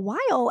after a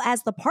while,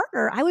 as the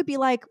partner, I would be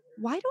like,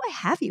 why do I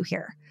have you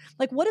here?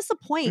 Like, what is the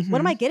point? What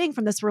am Mm-hmm. I getting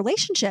from this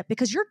relationship?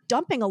 Because you're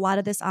dumping a lot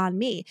of this on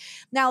me.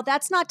 Now,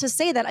 that's not to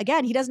say that,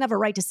 again, he doesn't have a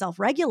right to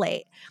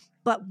self-regulate.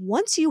 But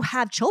once you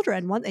have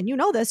children, and you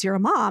know this, you're a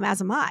mom,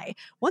 as am I.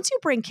 Once you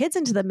bring kids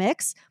into the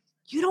mix,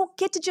 you don't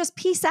get to just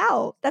peace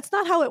out. That's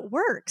not how it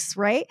works,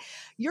 right?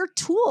 Your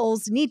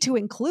tools need to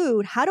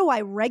include, how do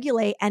I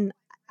regulate? And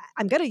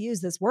I'm going to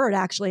use this word,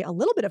 actually, a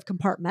little bit of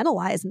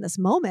compartmentalize in this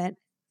moment,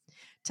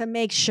 to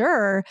make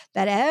sure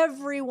that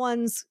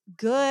everyone's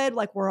good.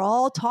 Like, we're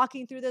all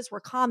talking through this, we're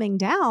calming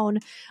down,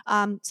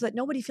 so that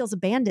nobody feels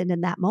abandoned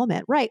in that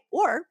moment. Right.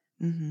 Or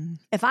Mm-hmm.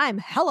 if I'm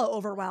hella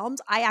overwhelmed,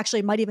 I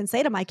actually might even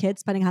say to my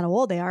kids, depending on how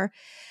old they are,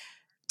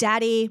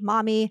 Daddy,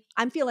 Mommy,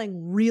 I'm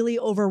feeling really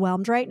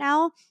overwhelmed right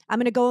now. I'm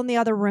going to go in the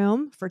other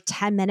room for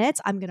 10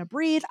 minutes. I'm going to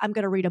breathe. I'm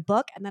going to read a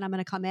book, and then I'm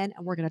going to come in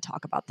and we're going to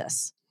talk about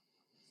this.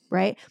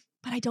 Right.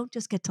 But I don't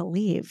just get to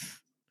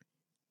leave.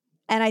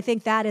 And I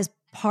think that is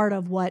part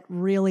of what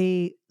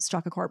really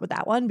struck a chord with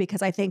that one,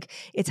 because I think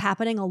it's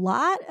happening a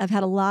lot. I've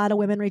had a lot of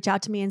women reach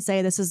out to me and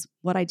say, this is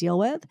what I deal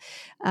with.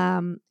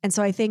 And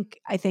so I think,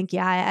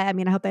 yeah, I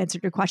mean, I hope I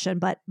answered your question,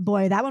 but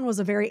boy, that one was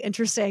a very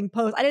interesting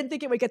post. I didn't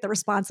think it would get the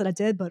response that it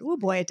did, but oh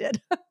boy, it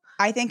did.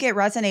 I think it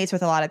resonates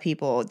with a lot of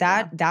people.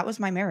 That was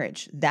my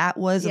marriage. That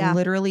was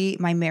literally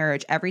my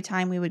marriage. Every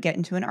time we would get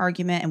into an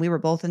argument, and we were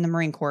both in the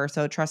Marine Corps,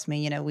 so trust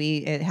me,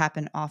 it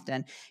happened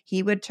often.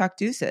 He would chuck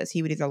deuces.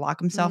 He would either lock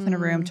himself in a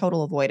room,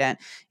 total avoidant,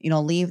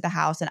 leave the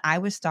house, and I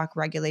was stuck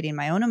regulating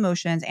my own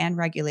emotions and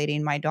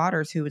regulating my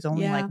daughter's, who was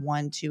only like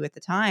 1, 2 at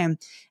the time.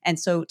 And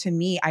so to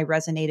me, I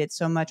resonated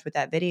so much with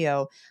that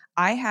video.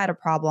 I had a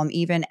problem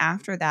even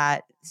after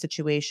that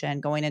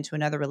situation, going into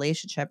another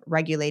relationship,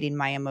 regulating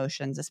my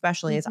emotions,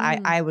 especially as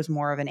I was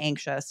more of an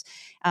anxious.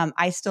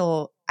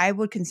 I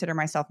would consider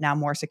myself now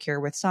more secure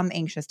with some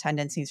anxious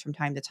tendencies from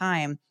time to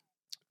time,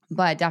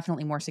 but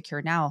definitely more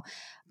secure now.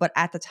 But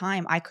at the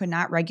time, I could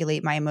not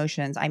regulate my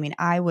emotions. I mean,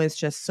 I was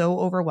just so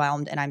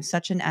overwhelmed, and I'm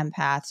such an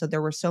empath. So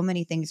there were so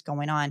many things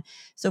going on.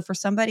 So for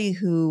somebody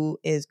who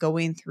is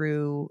going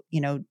through,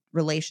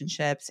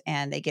 relationships,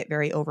 and they get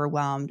very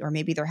overwhelmed, or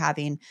maybe they're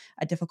having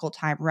a difficult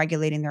time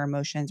regulating their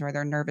emotions, or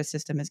their nervous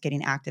system is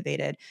getting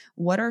activated,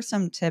 what are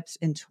some tips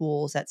and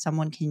tools that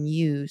someone can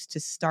use to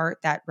start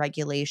that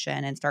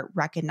regulation and start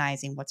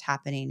recognizing what's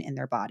happening in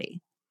their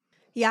body?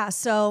 Yeah.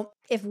 So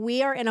if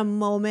we are in a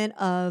moment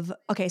of,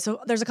 okay, so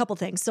there's a couple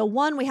things. So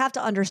one, we have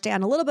to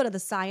understand a little bit of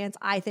the science,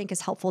 I think is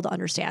helpful to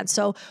understand.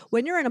 So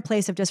when you're in a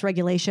place of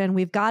dysregulation,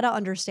 we've got to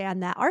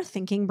understand that our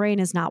thinking brain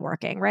is not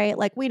working, right?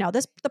 Like we know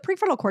this, the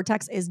prefrontal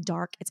cortex is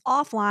dark. It's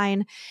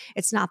offline.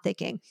 It's not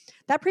thinking.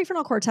 That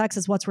prefrontal cortex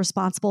is what's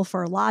responsible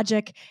for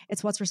logic.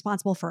 It's what's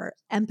responsible for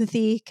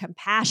empathy,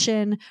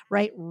 compassion,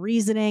 right?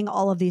 Reasoning,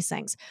 all of these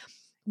things.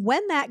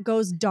 When it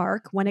goes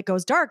dark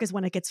is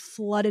when it gets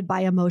flooded by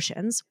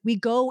emotions. We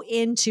go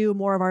into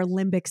more of our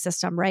limbic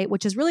system, right?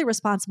 Which is really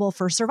responsible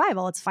for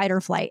survival. It's fight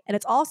or flight. And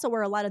it's also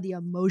where a lot of the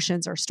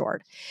emotions are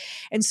stored.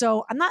 And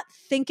so I'm not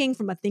thinking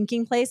from a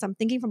thinking place. I'm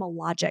thinking from a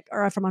logic,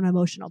 or from an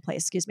emotional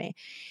place, excuse me.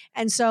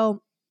 And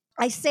so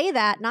I say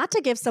that not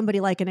to give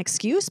somebody like an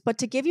excuse, but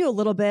to give you a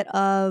little bit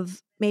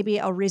of maybe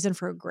a reason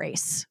for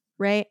grace,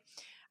 right?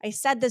 I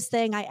said this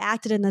thing, I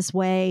acted in this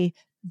way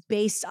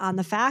based on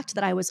the fact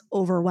that I was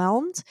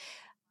overwhelmed.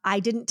 I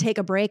didn't take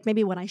a break,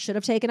 maybe when I should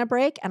have taken a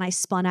break, and I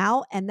spun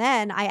out, and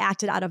then I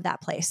acted out of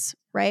that place,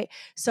 right?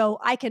 So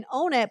I can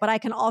own it, but I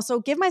can also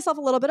give myself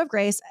a little bit of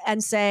grace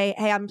and say,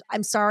 hey,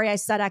 I'm sorry I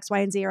said X, Y,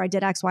 and Z, or I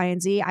did X, Y,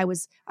 and Z. I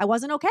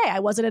wasn't okay. I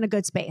wasn't in a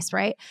good space,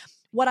 right?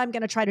 What I'm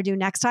going to try to do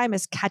next time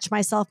is catch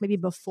myself maybe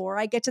before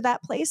I get to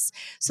that place,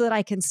 so that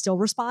I can still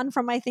respond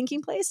from my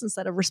thinking place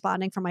instead of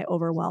responding from my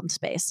overwhelmed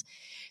space.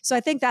 So I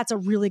think that's a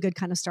really good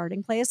kind of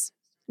starting place.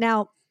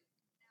 Now,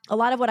 a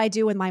lot of what I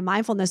do in my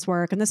mindfulness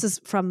work, and this is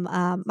from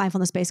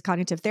mindfulness-based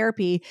cognitive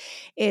therapy,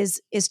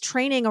 is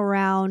training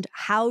around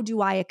how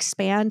do I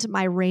expand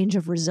my range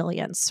of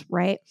resilience,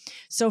 right?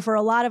 So for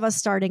a lot of us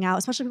starting out,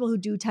 especially people who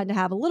do tend to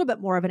have a little bit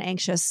more of an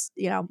anxious,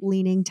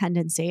 leaning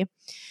tendency,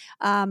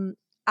 I'm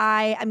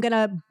going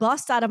to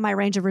bust out of my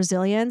range of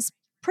resilience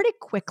pretty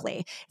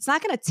quickly. It's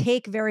not going to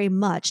take very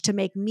much to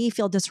make me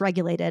feel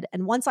dysregulated.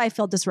 And once I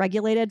feel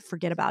dysregulated,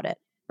 forget about it,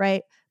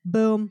 right?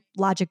 Boom,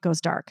 logic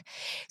goes dark.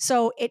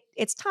 So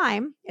it's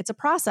time, it's a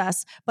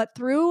process, but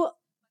through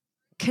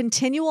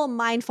continual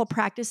mindful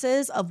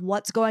practices of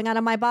what's going on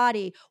in my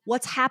body,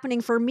 what's happening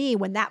for me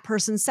when that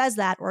person says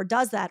that or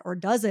does that or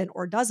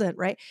doesn't,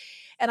 right?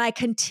 And I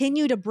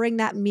continue to bring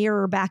that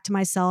mirror back to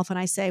myself, and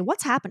I say,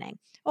 what's happening?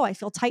 Oh, I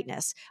feel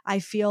tightness. I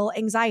feel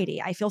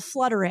anxiety. I feel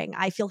fluttering.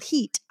 I feel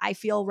heat. I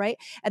feel, right?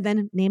 And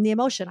then name the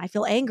emotion. I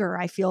feel anger.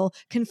 I feel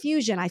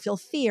confusion. I feel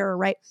fear,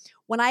 right?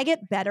 When I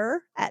get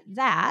better at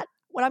that,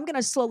 what I'm going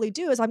to slowly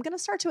do is I'm going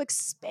to start to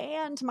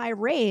expand my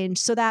range,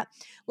 so that,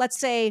 let's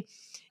say,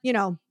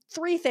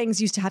 3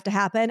 things used to have to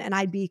happen and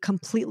I'd be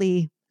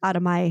completely out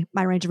of my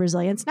range of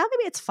resilience. Now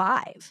maybe it's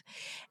 5.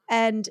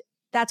 And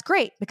that's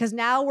great, because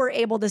now we're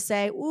able to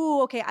say,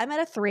 ooh, okay, I'm at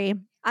a 3,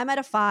 I'm at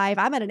a 5,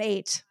 I'm at an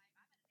 8.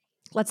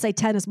 Let's say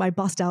 10 is my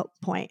bust out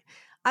point.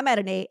 I'm at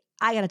an 8.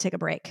 I got to take a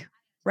break,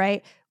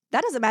 right?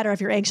 That doesn't matter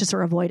if you're anxious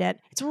or avoidant.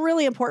 It's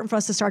really important for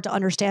us to start to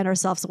understand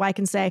ourselves, so I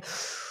can say,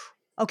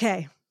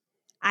 okay,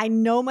 I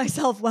know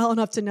myself well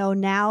enough to know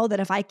now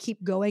that if I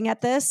keep going at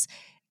this,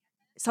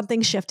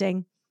 something's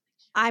shifting.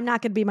 I'm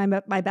not going to be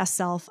my best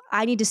self.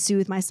 I need to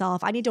soothe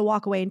myself. I need to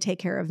walk away and take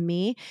care of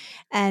me.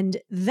 And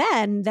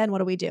then what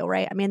do we do,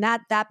 right? I mean,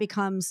 that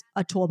becomes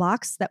a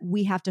toolbox that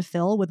we have to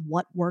fill with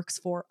what works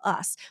for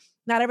us.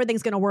 Not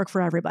everything's going to work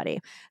for everybody.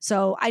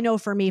 So I know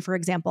for me, for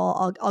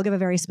example, I'll give a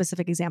very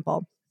specific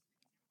example.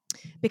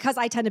 Because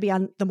I tend to be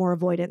on the more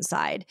avoidant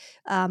side,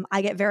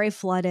 I get very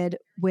flooded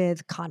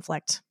with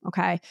conflict.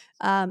 Okay.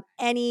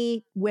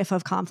 Any whiff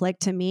of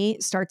conflict to me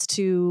starts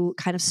to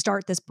kind of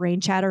start this brain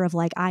chatter of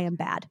like, I am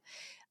bad.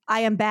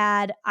 I am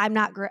bad. I'm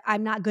not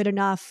good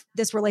enough.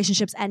 This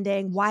relationship's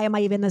ending. Why am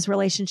I even in this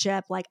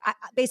relationship? Like,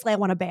 basically I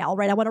want to bail,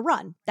 right? I want to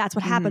run. That's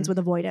what happens with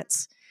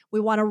avoidance. We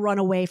want to run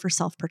away for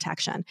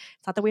self-protection.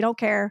 It's not that we don't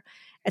care.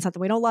 It's not that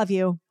we don't love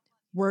you.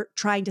 We're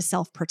trying to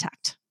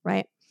self-protect,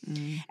 right?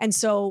 And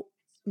so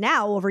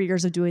now, over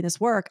years of doing this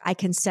work, I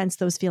can sense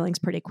those feelings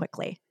pretty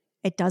quickly.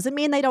 It doesn't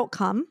mean they don't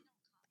come.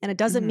 And it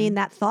doesn't mean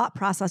that thought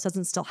process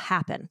doesn't still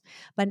happen.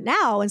 But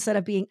now, instead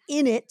of being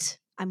in it,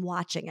 I'm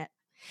watching it.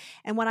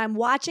 And when I'm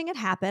watching it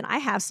happen, I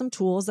have some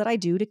tools that I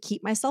do to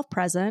keep myself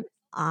present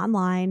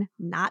online,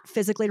 not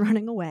physically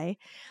running away.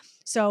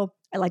 So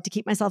I like to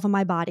keep myself in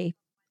my body.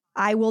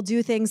 I will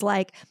do things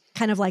like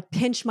kind of like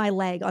pinch my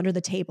leg under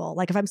the table.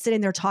 Like if I'm sitting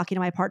there talking to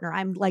my partner,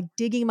 I'm like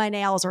digging my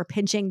nails or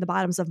pinching the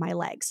bottoms of my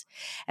legs.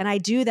 And I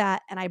do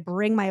that and I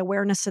bring my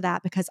awareness to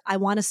that because I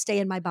want to stay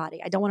in my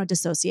body. I don't want to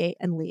dissociate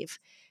and leave,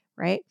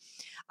 right?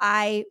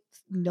 I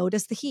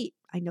notice the heat.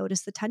 I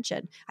notice the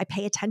tension. I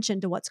pay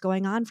attention to what's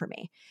going on for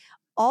me.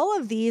 All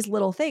of these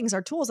little things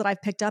are tools that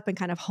I've picked up and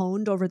kind of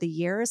honed over the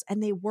years,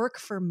 and they work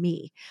for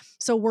me.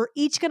 So we're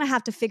each going to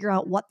have to figure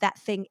out what that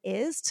thing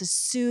is to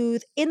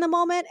soothe in the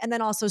moment and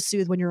then also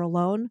soothe when you're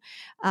alone,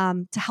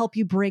 to help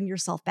you bring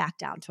yourself back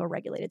down to a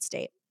regulated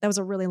state. That was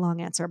a really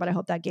long answer, but I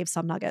hope that gave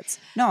some nuggets.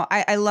 No,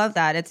 I love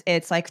that.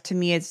 It's like, to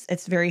me,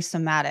 it's very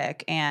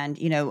somatic. And,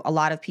 a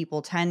lot of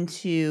people tend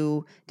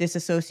to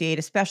disassociate,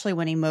 especially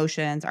when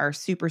emotions are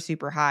super,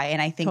 super high.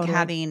 And I think Totally.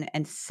 having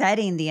and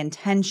setting the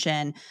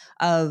intention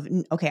of,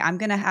 okay, I'm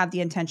going to have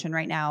the intention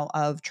right now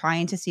of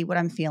trying to see what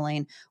I'm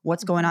feeling,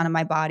 what's going on in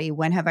my body,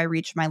 when have I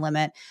reached my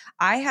limit?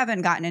 I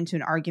haven't gotten into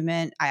an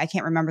argument. I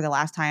can't remember the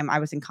last time I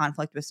was in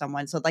conflict with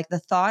someone. So like the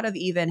thought of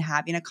even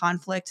having a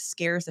conflict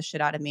scares the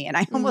shit out of me. And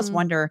I almost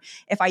wonder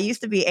if I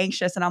used to be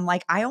anxious and I'm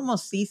like, I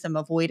almost see some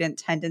avoidant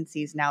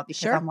tendencies now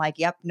because I'm like,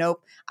 yep,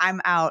 nope, I'm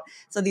out.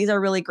 So these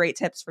are really great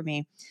tips for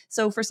me.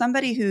 So for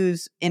somebody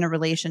who's in a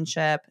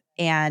relationship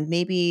and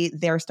maybe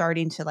they're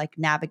starting to like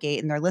navigate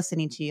and they're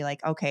listening to you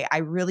like, okay, I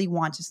really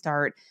want to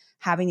start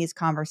having these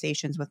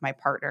conversations with my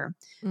partner.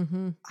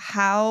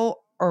 How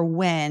or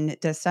when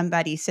does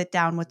somebody sit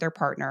down with their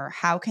partner?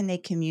 How can they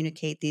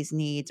communicate these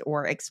needs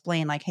or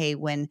explain like, hey,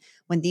 when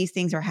these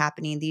things are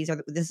happening,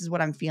 this is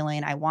what I'm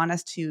feeling. I want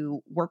us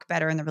to work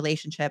better in the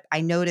relationship. I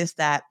notice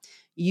that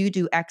you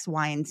do X,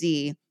 Y, and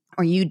Z,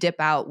 or you dip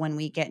out when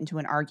we get into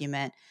an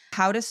argument.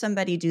 How does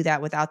somebody do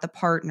that without the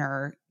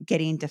partner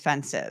getting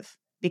defensive?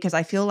 Because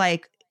I feel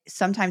like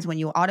sometimes when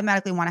you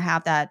automatically want to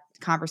have that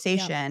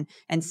conversation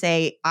and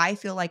say, I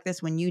feel like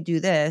this when you do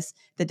this,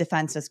 the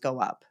defenses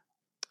go up.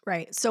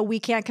 Right. So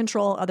we can't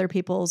control other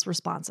people's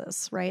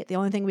responses, right? The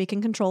only thing we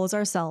can control is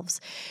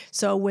ourselves.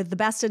 So with the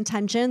best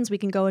intentions, we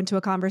can go into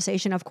a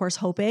conversation, of course,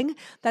 hoping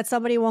that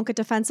somebody won't get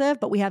defensive,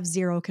 but we have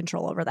zero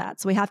control over that.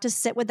 So we have to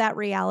sit with that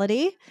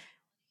reality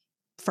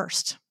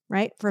first,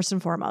 right? First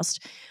and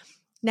foremost.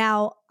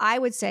 Now, I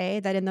would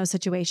say that in those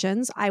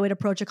situations, I would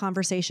approach a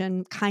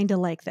conversation kind of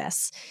like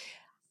this.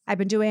 I've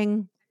been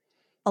doing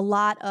a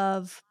lot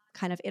of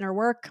kind of inner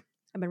work.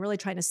 I've been really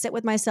trying to sit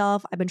with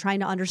myself. I've been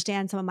trying to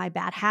understand some of my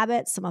bad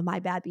habits, some of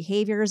my bad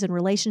behaviors in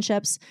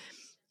relationships.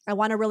 I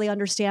want to really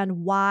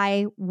understand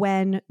why,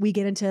 when we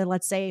get into,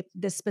 let's say,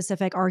 this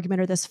specific argument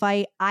or this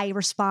fight, I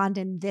respond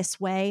in this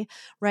way,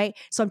 right?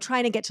 So I'm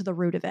trying to get to the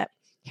root of it.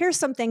 Here's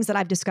some things that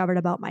I've discovered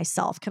about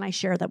myself. Can I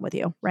share them with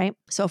you, right?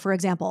 So for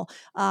example,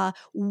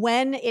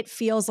 when it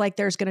feels like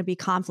there's going to be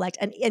conflict,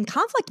 and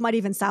conflict might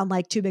even sound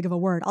like too big of a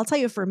word. I'll tell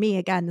you, for me,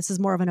 again, this is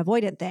more of an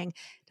avoidant thing.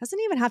 It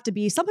doesn't even have to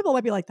be, some people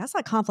might be like, that's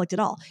not conflict at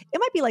all. It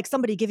might be like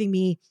somebody giving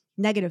me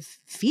negative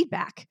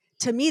feedback.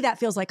 To me, that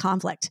feels like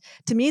conflict.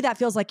 To me, that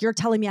feels like you're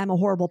telling me I'm a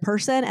horrible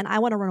person and I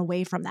want to run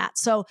away from that.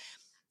 So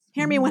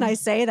hear me when I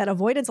say that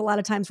avoidance a lot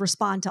of times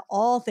respond to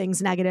all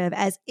things negative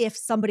as if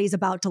somebody's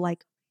about to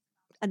like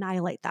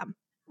annihilate them,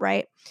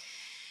 right?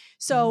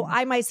 So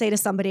I might say to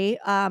somebody,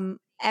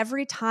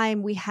 every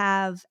time we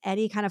have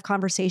any kind of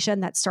conversation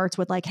that starts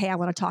with like, hey, I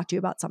want to talk to you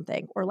about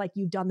something, or like,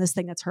 you've done this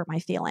thing that's hurt my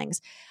feelings,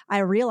 I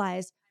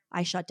realize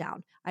I shut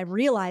down. I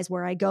realize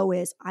where I go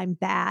is I'm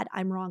bad,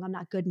 I'm wrong, I'm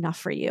not good enough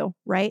for you,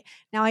 right?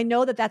 Now, I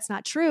know that that's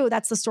not true.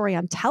 That's the story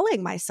I'm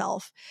telling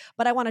myself,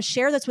 but I want to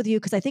share this with you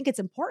because I think it's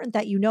important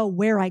that you know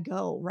where I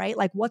go, right?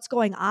 Like what's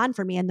going on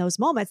for me in those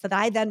moments that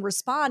I then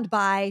respond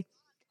by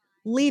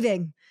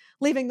leaving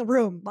the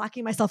room,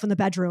 locking myself in the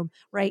bedroom,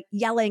 right?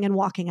 Yelling and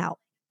walking out.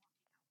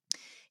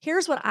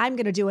 Here's what I'm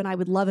going to do, and I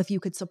would love if you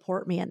could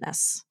support me in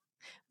this.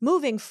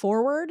 Moving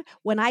forward,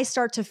 when I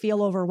start to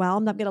feel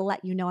overwhelmed, I'm going to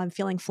let you know I'm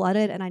feeling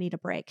flooded and I need a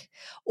break.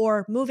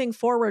 Or moving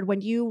forward,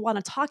 when you want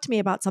to talk to me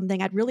about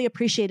something, I'd really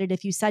appreciate it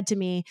if you said to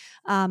me,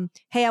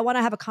 hey, I want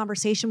to have a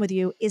conversation with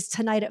you. Is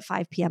tonight at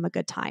 5 p.m. a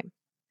good time?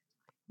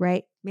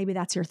 Right? Maybe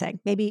that's your thing.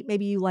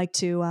 Maybe you like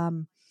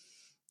to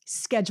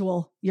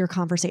schedule your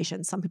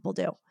conversations. Some people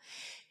do.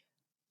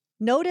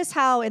 Notice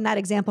how in that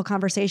example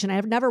conversation, I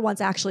have never once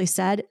actually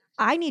said,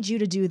 I need you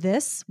to do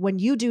this. When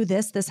you do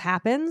this, this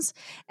happens.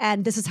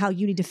 And this is how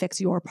you need to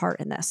fix your part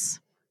in this.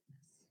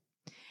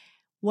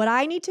 What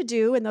I need to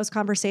do in those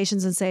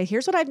conversations and say,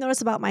 here's what I've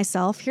noticed about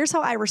myself. Here's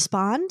how I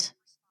respond.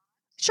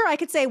 Sure, I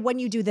could say when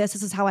you do this,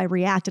 this is how I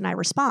react and I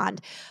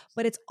respond.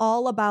 But it's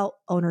all about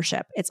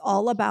ownership. It's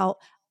all about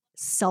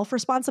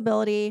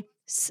self-responsibility,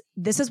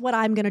 This is what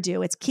I'm going to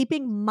do. It's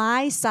keeping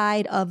my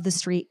side of the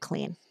street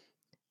clean,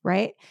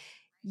 right?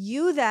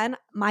 You then,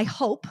 my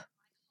hope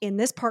in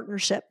this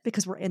partnership,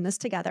 because we're in this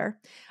together,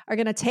 are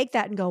going to take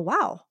that and go,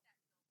 wow,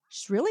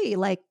 she's really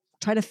like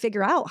trying to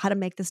figure out how to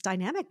make this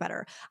dynamic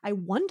better. I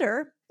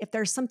wonder if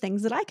there's some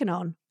things that I can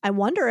own. I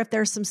wonder if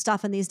there's some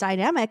stuff in these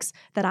dynamics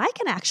that I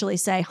can actually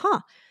say,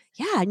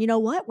 yeah, and you know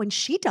what? When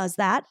she does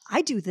that,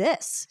 I do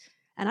this.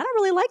 And I don't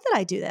really like that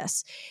I do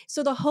this.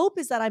 So the hope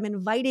is that I'm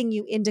inviting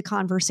you into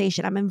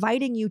conversation. I'm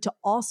inviting you to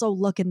also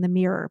look in the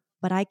mirror,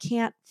 but I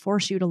can't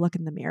force you to look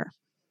in the mirror.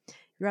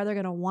 You're either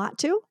going to want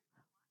to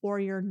or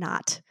you're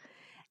not.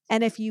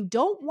 And if you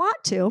don't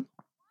want to,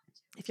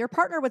 if you're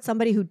partnered with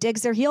somebody who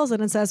digs their heels in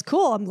and says,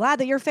 cool, I'm glad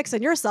that you're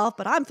fixing yourself,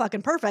 but I'm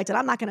fucking perfect and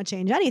I'm not going to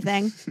change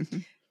anything,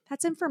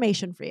 that's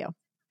information for you.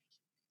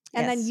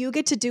 And then you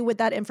get to do with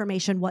that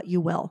information what you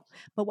will.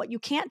 But what you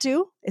can't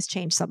do is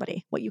change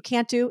somebody. What you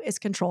can't do is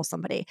control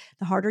somebody.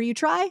 The harder you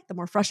try, the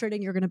more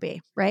frustrating you're going to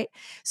be, right?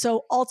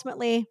 So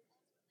ultimately,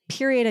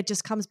 period, it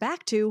just comes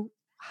back to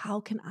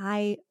how can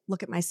I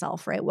look at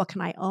myself, right? What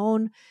can I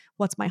own?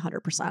 What's my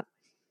 100%?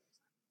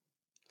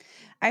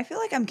 I feel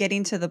like I'm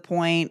getting to the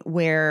point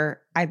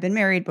where I've been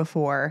married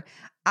before.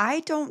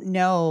 I don't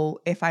know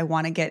if I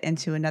want to get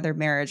into another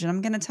marriage, and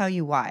I'm going to tell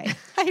you why.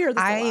 I hear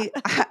this a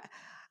lot.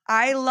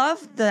 I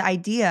love the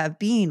idea of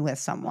being with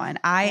someone.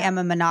 I am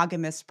a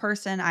monogamous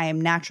person. I am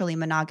naturally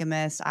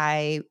monogamous.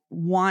 I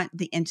want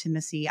the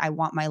intimacy. I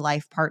want my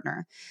life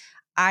partner.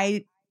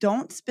 I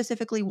don't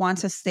specifically want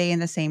to stay in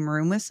the same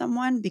room with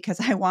someone because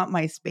I want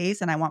my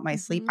space and I want my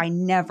sleep. I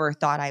never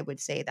thought I would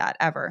say that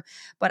ever.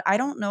 But I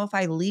don't know if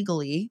I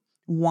legally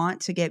want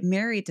to get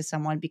married to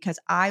someone because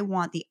I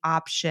want the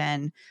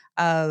option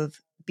of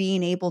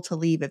being able to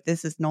leave if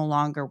this is no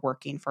longer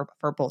working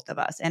for both of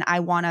us. And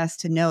I want us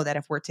to know that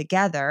if we're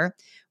together,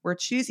 we're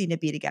choosing to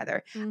be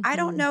together. I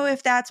don't know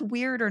if that's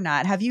weird or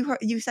not. Have you heard,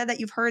 you said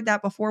that you've heard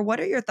that before. What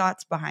are your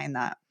thoughts behind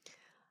that?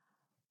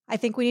 I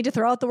think we need to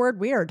throw out the word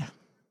weird.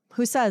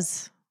 Who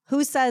says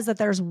that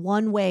there's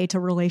one way to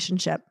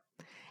relationship?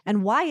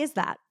 And why is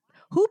that?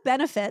 Who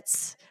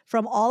benefits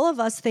from all of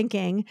us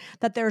thinking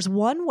that there's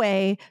one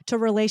way to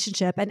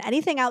relationship and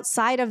anything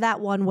outside of that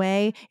one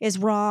way is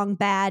wrong,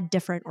 bad,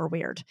 different, or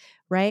weird,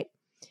 right?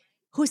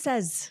 Who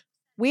says?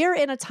 We're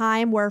in a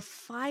time where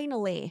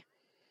finally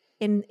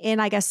in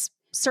I guess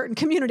certain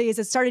communities,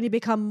 it's starting to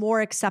become more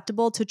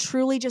acceptable to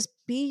truly just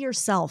be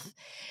yourself.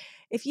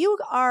 If you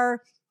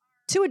are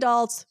 2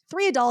 adults,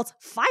 3 adults,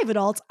 5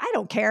 adults, I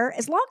don't care.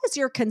 As long as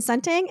you're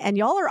consenting and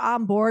y'all are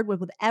on board with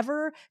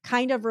whatever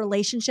kind of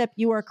relationship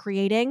you are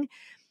creating,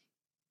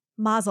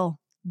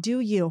 mazel, do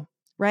you,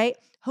 right?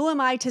 Who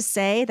am I to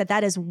say that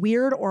that is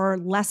weird or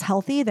less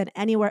healthy than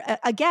anywhere?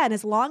 Again,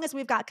 as long as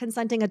we've got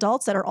consenting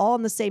adults that are all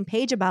on the same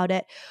page about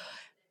it,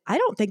 I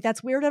don't think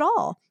that's weird at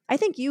all. I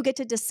think you get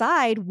to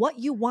decide what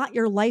you want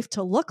your life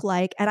to look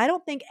like. And I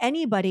don't think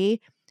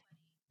anybody,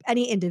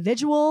 any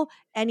individual,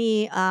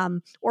 any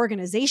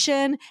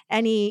organization,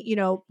 any,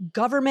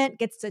 government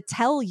gets to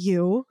tell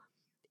you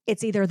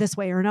it's either this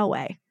way or no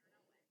way.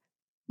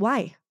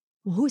 Why?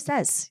 Well, who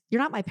says?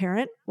 You're not my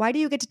parent. Why do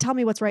you get to tell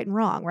me what's right and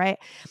wrong, right?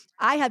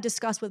 I have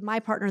discussed with my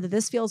partner that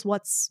this feels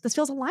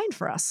aligned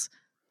for us.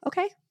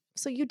 Okay,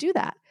 so you do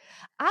that.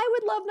 I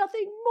would love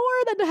nothing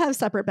more than to have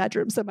separate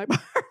bedrooms than my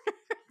partner.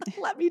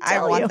 Let me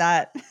tell you. I want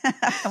that.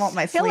 I want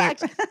my sleep.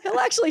 He'll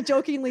actually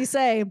jokingly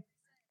say,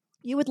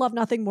 you would love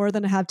nothing more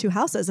than to have 2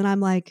 houses. And I'm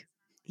like,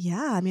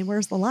 yeah, I mean,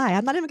 where's the lie?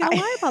 I'm not even going to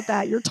lie about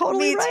that. You're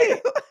totally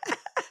right.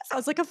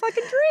 Sounds like a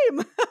fucking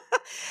dream.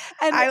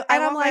 and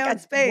I'm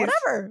like,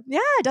 whatever. Yeah,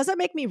 it doesn't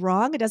make me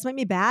wrong. It doesn't make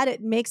me bad.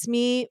 It makes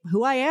me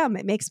who I am.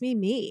 It makes me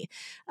me.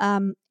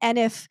 And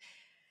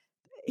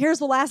here's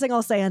the last thing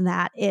I'll say on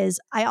that is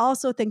I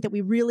also think that we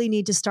really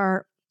need to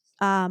start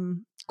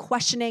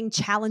questioning,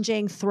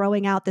 challenging,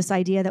 throwing out this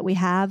idea that we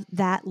have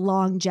that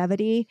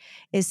longevity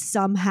is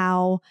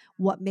somehow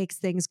what makes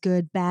things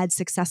good, bad,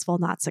 successful,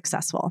 not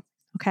successful.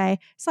 Okay.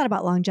 It's not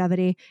about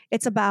longevity.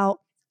 It's about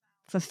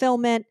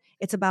fulfillment.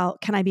 It's about,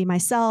 can I be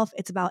myself?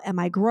 It's about, am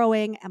I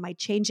growing? Am I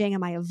changing?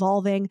 Am I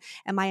evolving?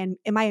 Am I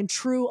in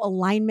true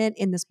alignment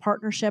in this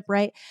partnership?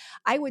 Right.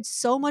 I would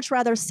so much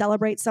rather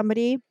celebrate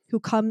somebody who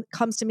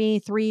comes to me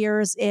 3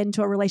 years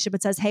into a relationship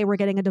and says, hey, we're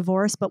getting a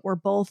divorce, but we're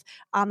both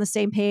on the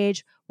same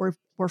page.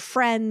 We're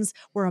friends.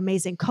 We're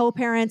amazing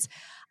co-parents.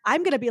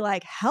 I'm going to be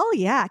like, hell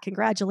yeah,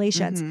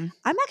 congratulations.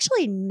 I'm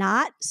actually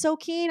not so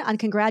keen on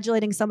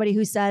congratulating somebody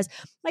who says,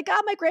 my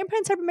God, my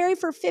grandparents have been married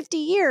for 50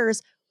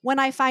 years when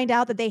I find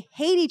out that they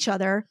hate each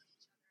other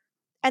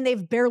and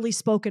they've barely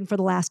spoken for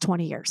the last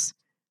 20 years.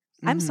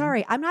 I'm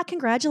sorry. I'm not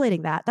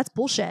congratulating that. That's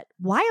bullshit.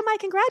 Why am I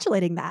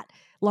congratulating that?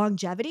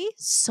 Longevity?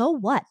 So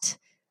what?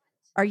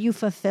 Are you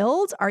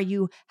fulfilled? Are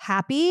you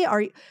happy?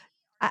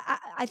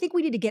 I think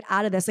we need to get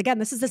out of this. Again,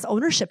 this is this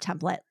ownership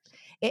template.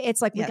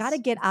 It's like, we got to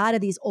get out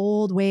of these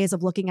old ways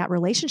of looking at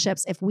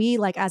relationships. If we,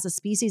 like, as a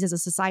species, as a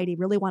society,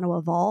 really want to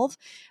evolve,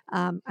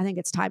 I think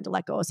it's time to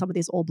let go of some of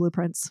these old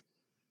blueprints.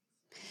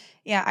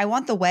 Yeah, I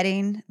want the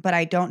wedding, but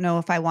I don't know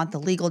if I want the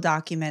legal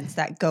documents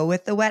that go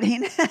with the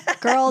wedding.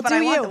 Girl, But do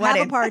I want you the have a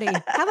wedding. party?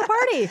 Have a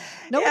party.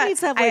 Nobody Yeah, needs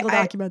to have legal I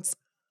documents.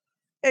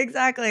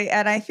 exactly.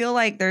 And I feel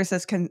like there's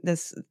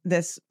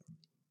this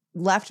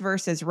left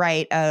versus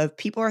right of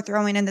people are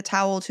throwing in the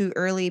towel too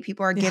early,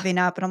 people are Yeah, giving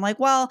up, and I'm like,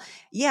 well,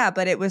 yeah,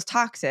 but it was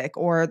toxic,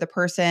 or the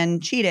person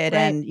cheated, right.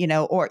 and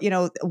or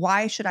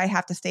why should I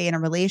have to stay in a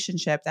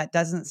relationship that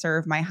doesn't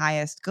serve my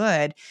highest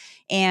good?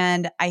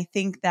 And I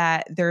think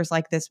that there's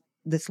like this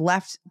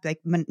left, like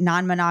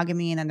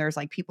non-monogamy, and then there's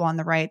like people on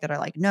the right that are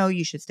like, no,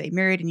 you should stay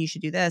married and you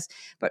should do this.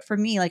 But for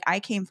me, like, I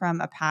came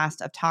from a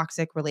past of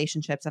toxic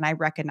relationships, and I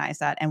recognize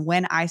that. And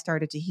when I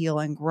started to heal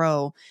and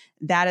grow,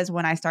 that is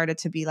when I started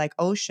to be like,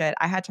 oh shit,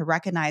 I had to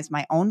recognize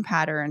my own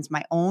patterns,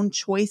 my own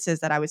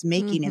choices that I was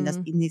making in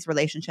Mm-hmm. these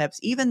relationships,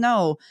 even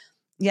though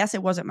yes,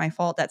 it wasn't my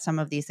fault that some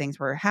of these things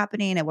were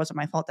happening. It wasn't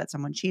my fault that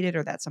someone cheated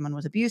or that someone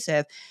was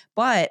abusive,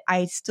 but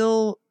I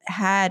still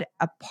had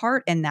a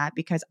part in that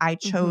because I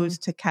Mm-hmm. chose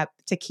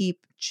to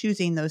keep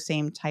choosing those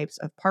same types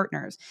of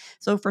partners.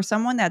 So for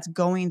someone that's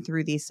going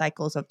through these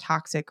cycles of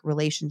toxic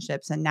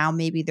relationships and now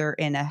maybe they're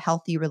in a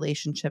healthy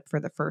relationship for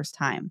the first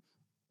time,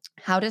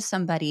 how does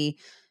somebody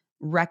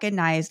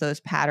recognize those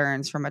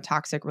patterns from a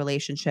toxic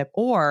relationship?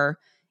 Or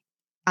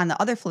on the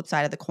other flip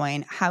side of the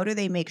coin, how do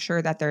they make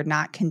sure that they're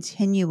not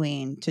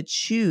continuing to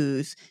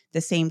choose the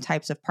same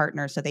types of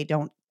partners so they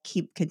don't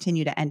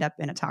continue to end up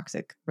in a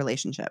toxic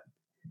relationship?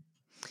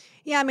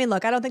 Yeah, I mean,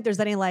 look, I don't think there's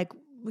any like,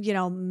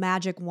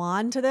 magic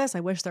wand to this.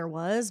 I wish there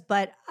was,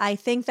 but I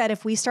think that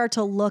if we start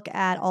to look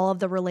at all of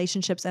the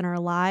relationships in our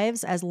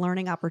lives as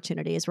learning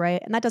opportunities,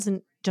 right? And that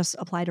doesn't just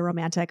apply to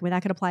romantic. I mean,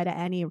 that could apply to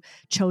any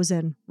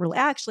chosen,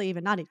 actually,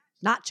 even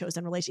not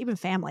chosen relation, even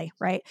family,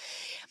 right?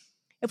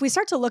 If we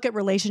start to look at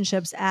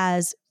relationships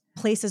as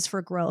places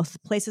for growth,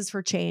 places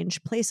for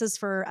change, places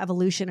for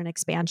evolution and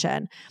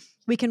expansion,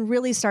 we can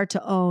really start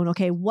to own,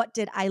 okay, what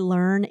did I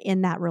learn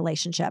in that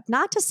relationship?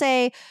 Not to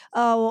say,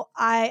 oh,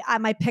 I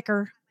my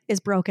picker is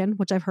broken,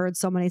 which I've heard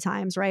so many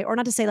times, right? Or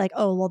not to say like,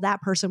 oh, well,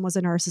 that person was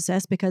a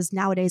narcissist, because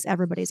nowadays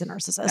everybody's a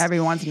narcissist.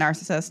 Everyone's a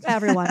narcissist.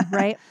 Everyone,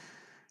 right?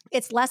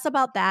 It's less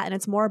about that and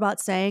it's more about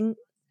saying,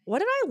 what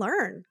did I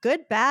learn?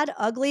 Good, bad,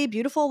 ugly,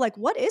 beautiful. Like,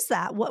 what is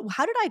that?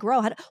 How did I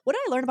grow? What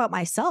did I learn about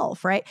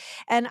myself? Right.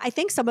 And I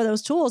think some of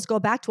those tools go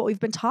back to what we've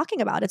been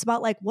talking about. It's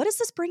about like, what is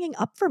this bringing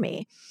up for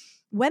me?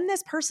 When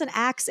this person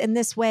acts in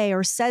this way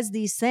or says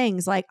these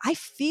things, like, I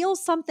feel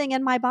something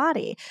in my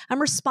body. I'm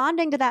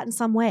responding to that in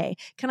some way.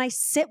 Can I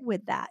sit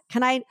with that?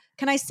 Can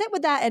I sit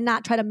with that and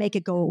not try to make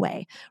it go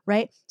away?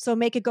 Right. So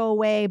make it go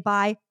away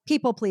by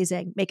people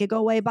pleasing, make it go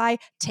away by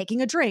taking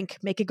a drink,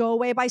 make it go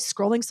away by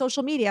scrolling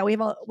social media. We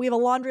have a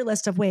laundry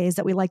list of ways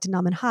that we like to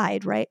numb and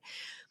hide, right?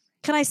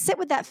 Can I sit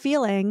with that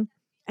feeling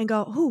and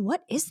go, oh,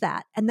 what is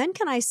that? And then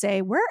can I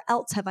say, where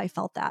else have I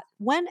felt that?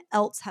 When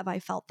else have I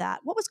felt that?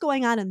 What was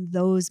going on in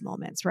those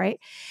moments, right?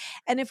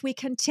 And if we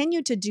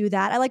continue to do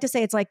that, I like to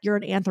say it's like you're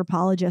an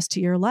anthropologist to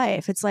your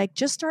life. It's like,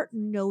 just start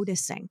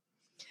noticing.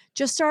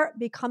 Just start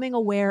becoming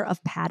aware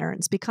of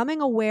patterns,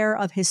 becoming aware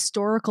of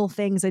historical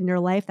things in your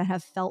life that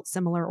have felt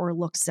similar or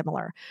looked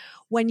similar.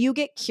 When you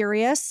get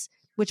curious,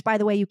 which by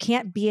the way, you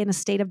can't be in a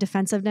state of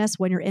defensiveness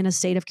when you're in a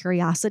state of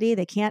curiosity,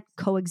 they can't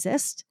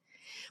coexist.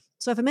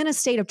 So if I'm in a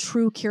state of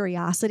true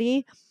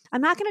curiosity, I'm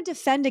not going to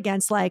defend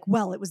against like,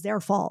 well, it was their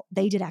fault.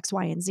 They did X,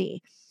 Y, and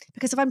Z.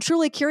 Because if I'm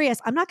truly curious,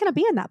 I'm not going to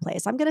be in that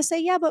place. I'm going to say,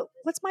 yeah, but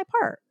what's my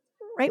part?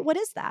 Right? What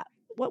is that?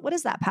 What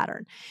is that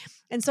pattern?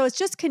 And so it's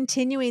just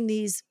continuing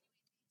these.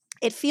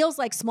 It feels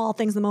like small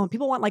things in the moment.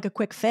 People want like a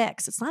quick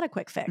fix. It's not a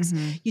quick fix.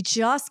 Mm-hmm. You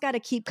just got to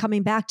keep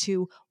coming back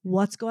to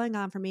what's going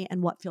on for me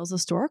and what feels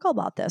historical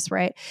about this,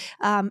 right?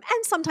 And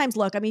sometimes,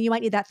 look, I mean, you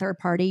might need that third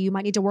party. You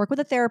might need to work with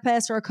a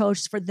therapist or a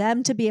coach for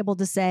them to be able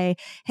to say,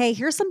 hey,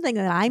 here's something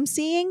that I'm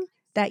seeing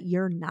that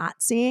you're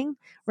not seeing,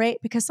 right?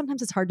 Because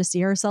sometimes it's hard to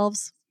see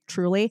ourselves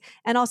truly.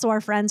 And also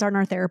our friends aren't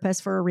our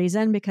therapists for a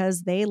reason,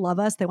 because they love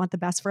us. They want the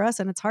best for us.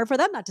 And it's hard for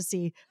them not to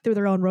see through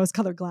their own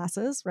rose-colored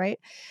glasses, right?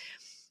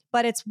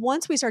 But it's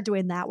once we start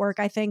doing that work,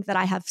 I think that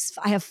I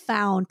have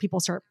found people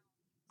start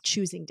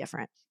choosing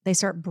different. They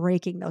start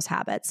breaking those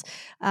habits,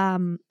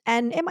 and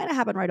it might not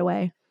happen right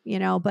away,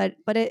 but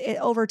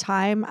over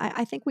time,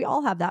 I think we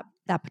all have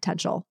that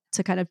potential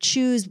to kind of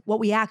choose what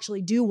we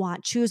actually do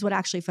want, choose what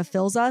actually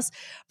fulfills us,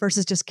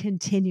 versus just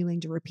continuing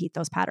to repeat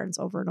those patterns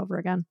over and over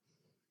again.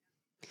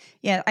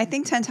 Yeah, I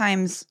think 10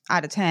 times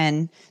out of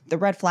 10, the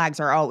red flags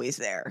are always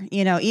there,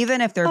 even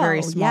if they're very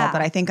Oh small.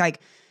 But yeah. I think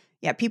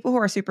yeah, people who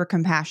are super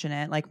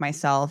compassionate, like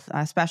myself,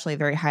 especially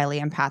very highly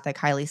empathic,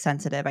 highly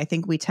sensitive, I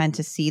think we tend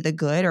to see the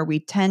good, or we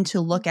tend to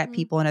look at Mm-hmm.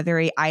 people in a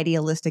very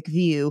idealistic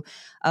view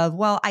of,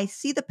 well, I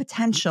see the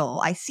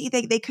potential. I see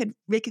they could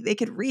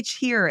reach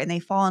here, and they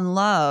fall in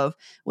love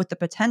with the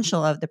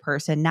potential of the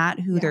person, not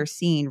who Yeah. they're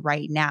seeing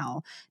right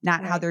now,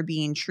 not how Right. they're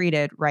being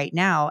treated right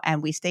now.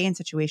 And we stay in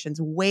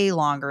situations way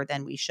longer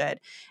than we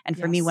should. And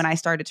for me, when Yes. I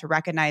started to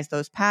recognize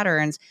those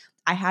patterns,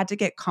 I had to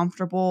get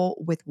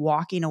comfortable with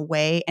walking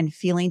away and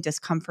feeling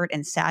discomfort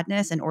and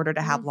sadness in order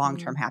to have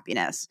long-term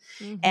happiness.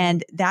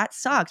 And that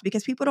sucks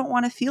because people don't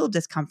want to feel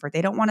discomfort.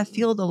 They don't want to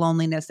feel the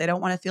loneliness. They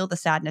don't want to feel the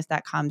sadness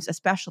that comes,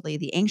 especially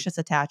the anxious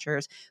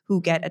attachers who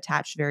get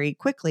attached very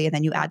quickly. And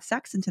then you add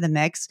sex into the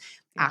mix,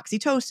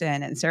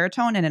 oxytocin and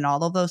serotonin and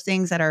all of those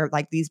things that are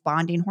like these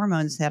bonding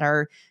hormones that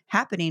are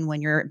happening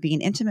when you're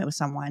being intimate with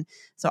someone.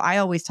 So I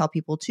always tell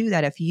people too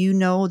that if you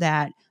know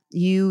that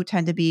you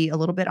tend to be a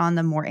little bit on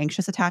the more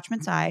anxious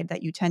attachment side,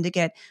 that you tend to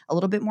get a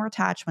little bit more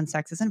attached when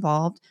sex is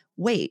involved,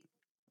 wait.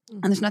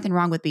 And there's nothing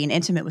wrong with being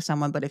intimate with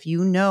someone, but if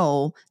you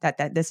know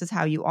that this is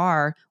how you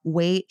are,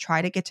 wait,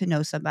 try to get to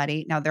know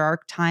somebody. Now, there are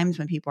times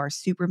when people are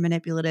super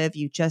manipulative.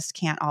 You just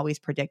can't always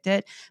predict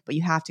it, but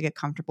you have to get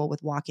comfortable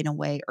with walking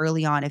away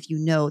early on if you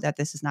know that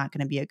this is not going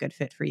to be a good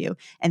fit for you.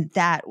 And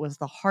that was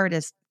the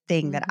hardest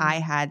thing that I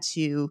had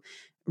to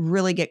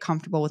really get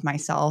comfortable with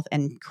myself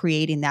and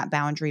creating that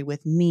boundary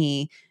with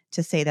me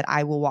to say that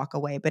I will walk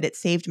away. But it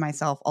saved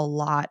myself a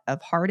lot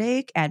of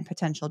heartache and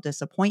potential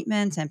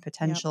disappointments and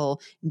potential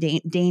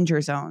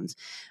danger zones.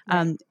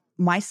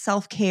 My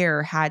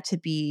self-care had to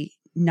be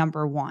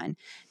number one.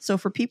 So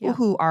for people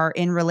who are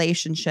in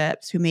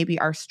relationships who maybe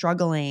are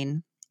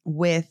struggling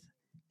with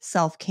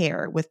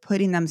self-care, with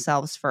putting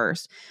themselves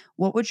first,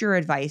 what would your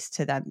advice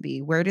to them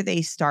be? Where do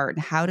they start?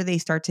 And how do they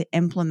start to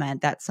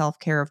implement that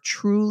self-care of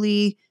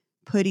truly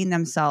putting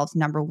themselves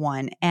number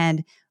one?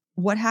 And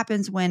what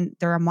happens when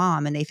they're a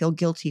mom and they feel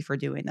guilty for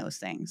doing those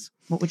things?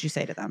 What would you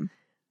say to them?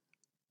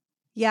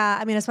 Yeah.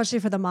 I mean, especially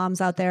for the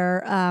moms out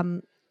there,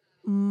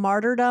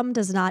 martyrdom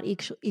does not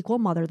equal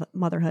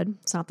motherhood.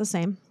 It's not the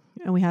same.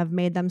 And we have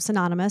made them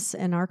synonymous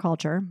in our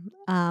culture.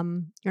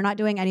 You're not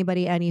doing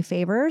anybody any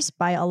favors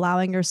by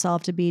allowing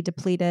yourself to be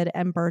depleted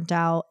and burnt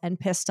out and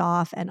pissed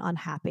off and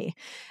unhappy.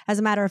 As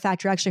a matter of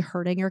fact, you're actually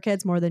hurting your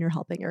kids more than you're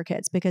helping your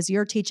kids because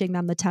you're teaching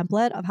them the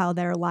template of how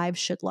their lives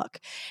should look.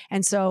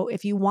 And so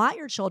if you want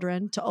your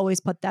children to always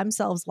put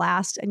themselves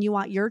last and you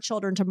want your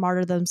children to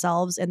martyr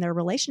themselves in their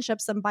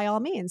relationships, then by all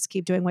means,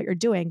 keep doing what you're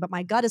doing. But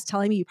my gut is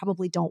telling me you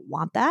probably don't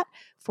want that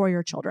for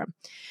your children.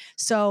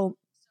 So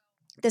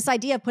this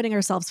idea of putting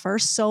ourselves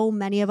first, so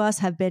many of us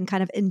have been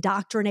kind of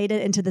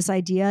indoctrinated into this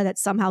idea that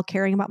somehow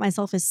caring about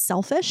myself is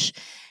selfish.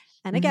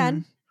 And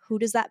again, who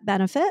does that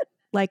benefit?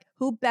 Like,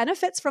 who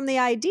benefits from the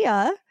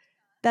idea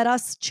that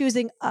us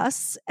choosing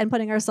us and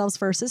putting ourselves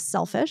first is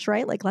selfish,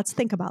 right? Like, let's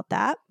think about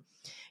that.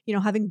 You know,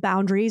 having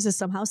boundaries is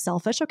somehow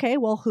selfish. Okay,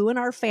 well, who in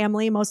our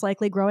family most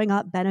likely growing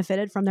up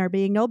benefited from there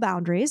being no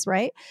boundaries,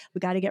 right? We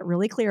got to get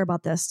really clear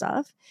about this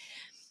stuff.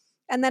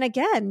 And then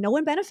again, no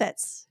one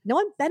benefits. No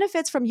one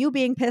benefits from you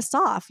being pissed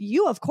off.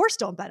 You, of course,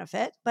 don't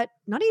benefit, but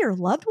none of your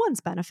loved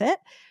ones benefit.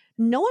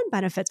 No one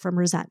benefits from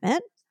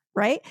resentment,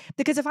 right?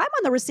 Because if I'm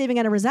on the receiving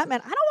end of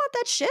resentment, I don't want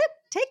that shit.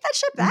 Take that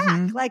shit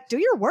back. Like, do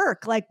your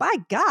work. Like, by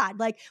God,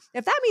 like,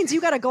 if that means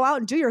you got to go out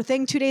and do your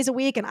thing 2 days a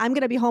week and I'm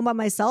going to be home by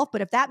myself,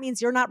 but if that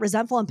means you're not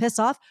resentful and pissed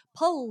off,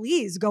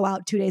 please go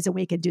out 2 days a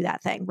week and do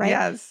that thing, right?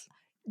 Yes.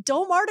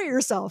 Don't martyr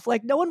yourself.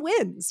 Like, no one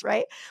wins,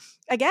 right?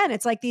 Again,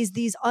 it's like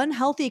these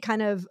unhealthy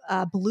kind of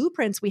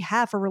blueprints we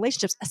have for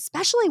relationships,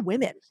 especially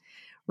women,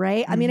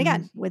 right? I mean,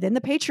 again, within the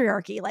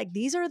patriarchy, like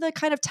these are the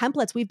kind of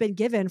templates we've been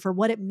given for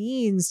what it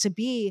means to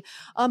be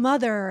a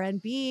mother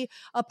and be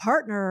a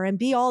partner and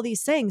be all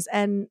these things.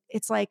 And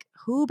it's like,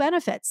 who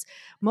benefits?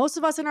 Most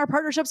of us in our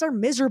partnerships are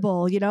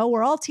miserable. You know,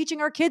 we're all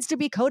teaching our kids to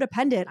be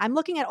codependent. I'm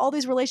looking at all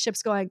these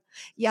relationships going,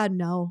 yeah,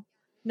 no.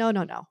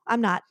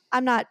 I'm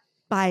not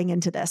buying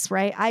into this,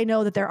 right? I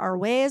know that there are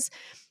ways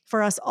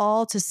for us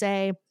all to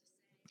say,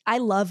 I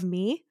love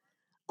me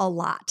a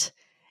lot.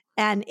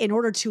 And in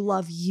order to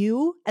love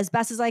you as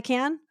best as I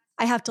can,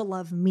 I have to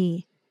love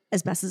me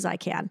as best as I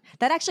can.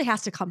 That actually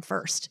has to come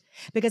first.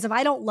 Because if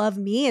I don't love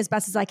me as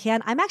best as I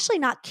can, I'm actually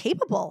not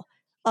capable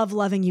of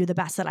loving you the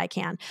best that I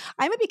can.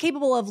 I might be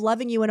capable of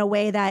loving you in a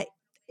way that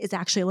is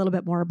actually a little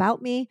bit more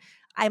about me.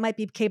 I might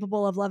be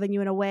capable of loving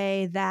you in a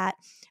way that,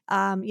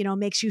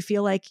 makes you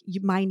feel like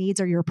my needs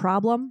are your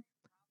problem.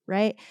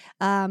 Right.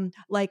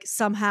 Like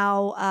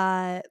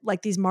somehow,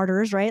 like these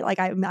martyrs, right? Like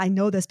I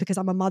know this because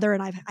I'm a mother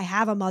and I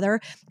have a mother.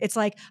 It's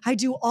like, I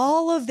do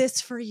all of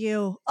this for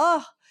you.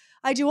 Oh,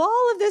 I do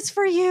all of this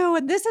for you.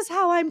 And this is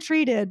how I'm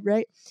treated.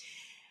 Right.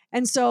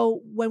 And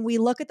so when we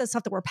look at the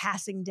stuff that we're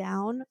passing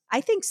down,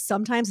 I think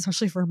sometimes,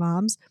 especially for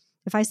moms,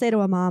 if I say to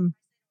a mom,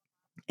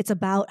 it's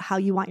about how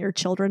you want your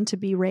children to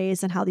be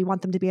raised and how you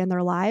want them to be in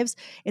their lives.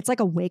 It's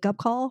like a wake up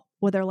call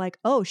where they're like,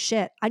 oh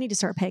shit, I need to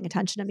start paying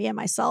attention to me and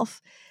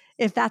myself.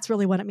 If that's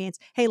really what it means.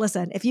 Hey,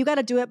 listen, if you got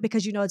to do it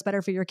because you know it's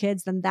better for your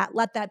kids, then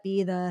let that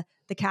be the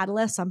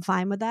catalyst. I'm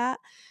fine with that.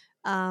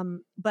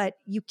 But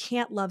you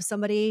can't love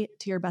somebody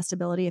to your best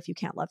ability if you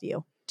can't love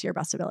you to your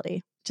best ability.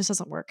 It just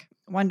doesn't work.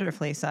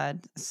 Wonderfully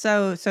said.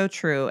 So, so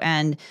true.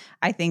 And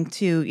I think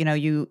too,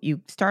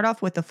 you start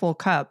off with the full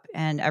cup,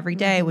 and every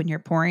day when you're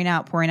pouring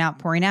out,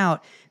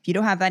 if you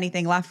don't have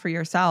anything left for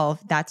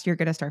yourself, you're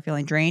going to start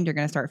feeling drained. You're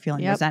going to start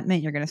feeling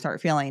resentment. You're going to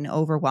start feeling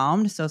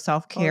overwhelmed. So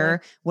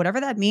self-care,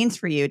 whatever that means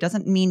for you,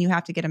 doesn't mean you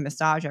have to get a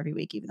massage every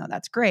week, even though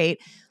that's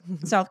great.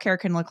 Self-care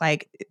can look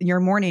like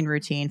your morning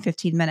routine,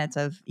 15 minutes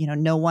of,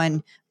 no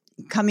one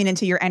coming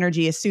into your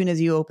energy as soon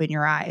as you open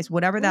your eyes,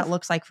 whatever that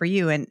looks like for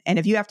you. And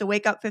if you have to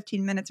wake up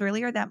 15 minutes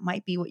earlier, that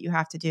might be what you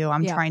have to do.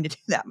 I'm trying to do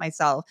that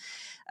myself.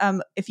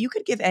 If you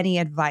could give any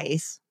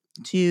advice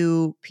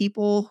to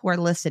people who are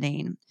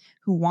listening,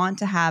 who want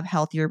to have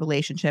healthier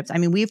relationships. I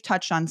mean, we've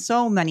touched on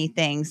so many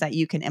things that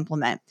you can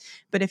implement,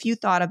 but if you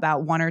thought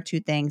about one or two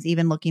things,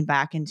 even looking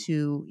back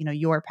into,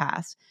 your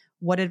past,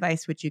 what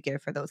advice would you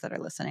give for those that are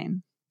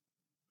listening?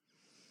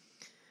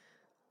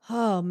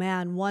 Oh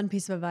man, one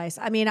piece of advice.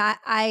 I mean,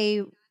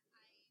 I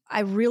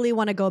really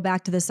want to go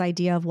back to this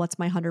idea of what's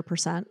my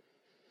 100%,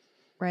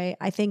 right?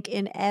 I think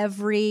in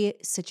every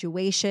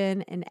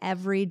situation, in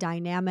every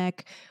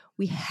dynamic,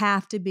 we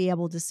have to be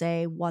able to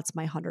say, what's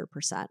my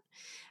 100%?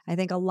 I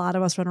think a lot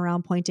of us run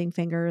around pointing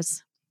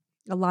fingers.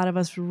 A lot of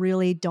us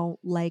really don't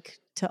like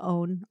to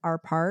own our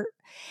part.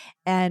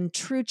 And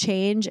true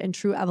change and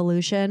true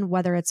evolution,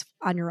 whether it's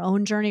on your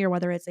own journey or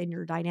whether it's in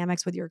your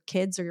dynamics with your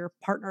kids or your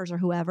partners or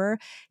whoever,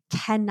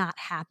 cannot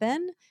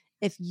happen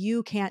if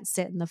you can't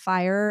sit in the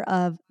fire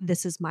of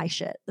this is my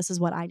shit. This is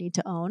what I need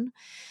to own,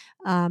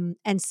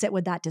 and sit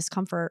with that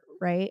discomfort.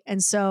 Right.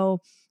 And so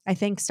I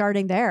think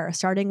starting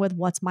with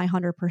what's my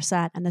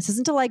 100%. And this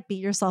isn't to like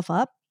beat yourself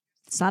up.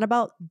 It's not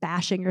about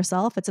bashing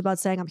yourself. It's about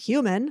saying I'm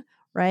human.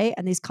 Right.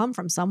 And these come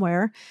from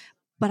somewhere,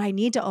 but I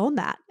need to own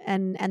that.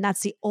 And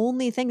that's the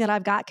only thing that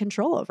I've got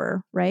control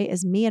over, right?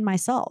 Is me and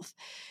myself.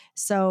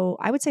 So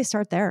I would say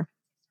start there.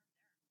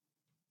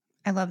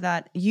 I love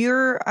that.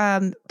 Your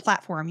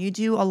platform, you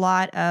do a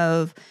lot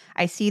of,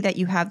 I see that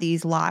you have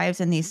these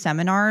lives and these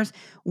seminars.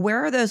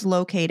 Where are those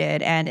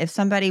located? And if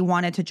somebody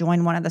wanted to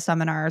join one of the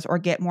seminars or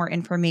get more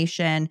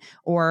information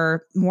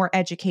or more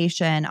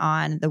education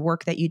on the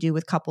work that you do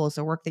with couples,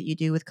 the work that you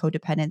do with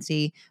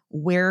codependency,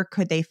 where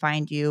could they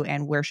find you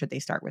and where should they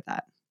start with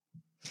that?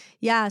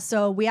 Yeah.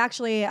 So we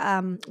actually,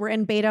 we're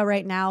in beta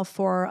right now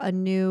for a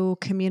new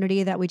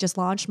community that we just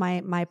launched.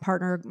 My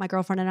partner, my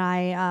girlfriend and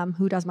I,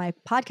 who does my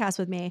podcast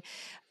with me,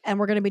 and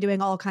we're going to be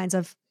doing all kinds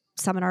of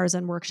seminars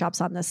and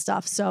workshops on this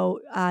stuff. So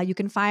you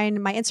can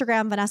find my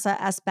Instagram,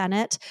 Vanessa S.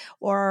 Bennett,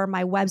 or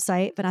my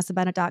website,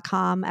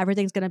 vanessabennett.com.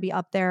 Everything's going to be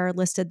up there,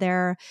 listed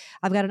there.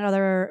 I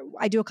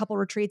do a couple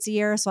retreats a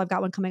year. So I've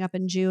got one coming up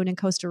in June in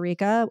Costa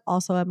Rica,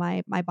 also in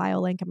my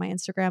bio link in my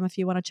Instagram, if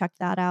you want to check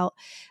that out.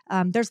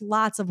 There's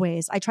lots of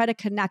ways. I try to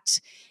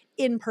connect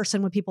in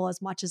person with people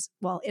as much as,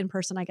 in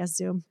person, I guess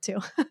Zoom too,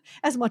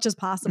 as much as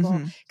possible.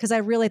 Cause I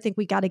really think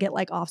we got to get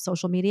like off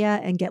social media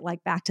and get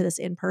like back to this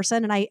in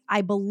person. And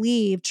I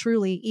believe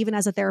truly, even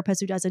as a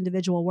therapist who does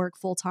individual work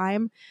full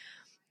time,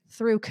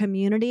 through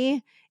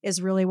community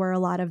is really where a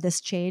lot of this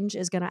change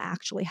is going to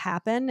actually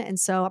happen. And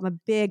so I'm a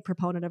big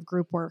proponent of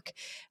group work,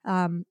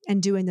 and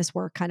doing this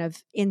work kind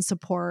of in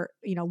support,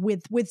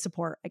 with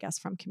support, I guess,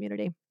 from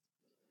community.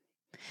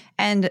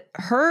 And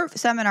her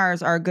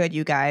seminars are good,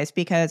 you guys,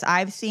 because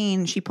I've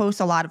seen she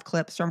posts a lot of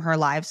clips from her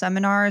live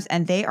seminars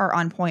and they are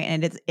on point.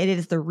 And it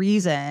is the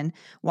reason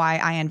why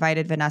I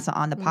invited Vanessa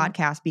on the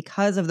podcast,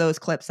 because of those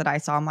clips that I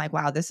saw. I'm like,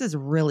 wow, this is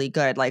really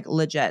good, like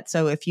legit.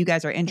 So if you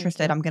guys are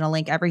interested, I'm going to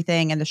link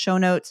everything in the show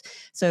notes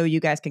so you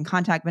guys can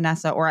contact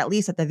Vanessa, or at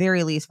least at the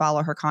very least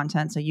follow her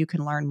content so you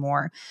can learn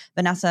more.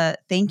 Vanessa,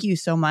 thank you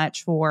so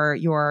much for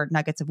your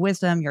nuggets of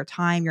wisdom, your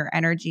time, your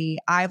energy.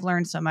 I've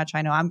learned so much.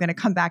 I know I'm going to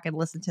come back and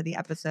listen to the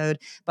episode,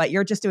 but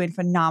you're just doing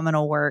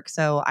phenomenal work.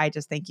 So I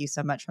just thank you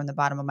so much from the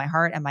bottom of my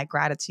heart, and my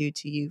gratitude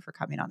to you for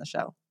coming on the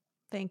show.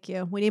 Thank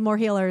you. We need more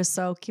healers.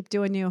 So keep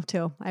doing you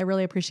too. I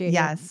really appreciate you.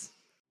 Yes.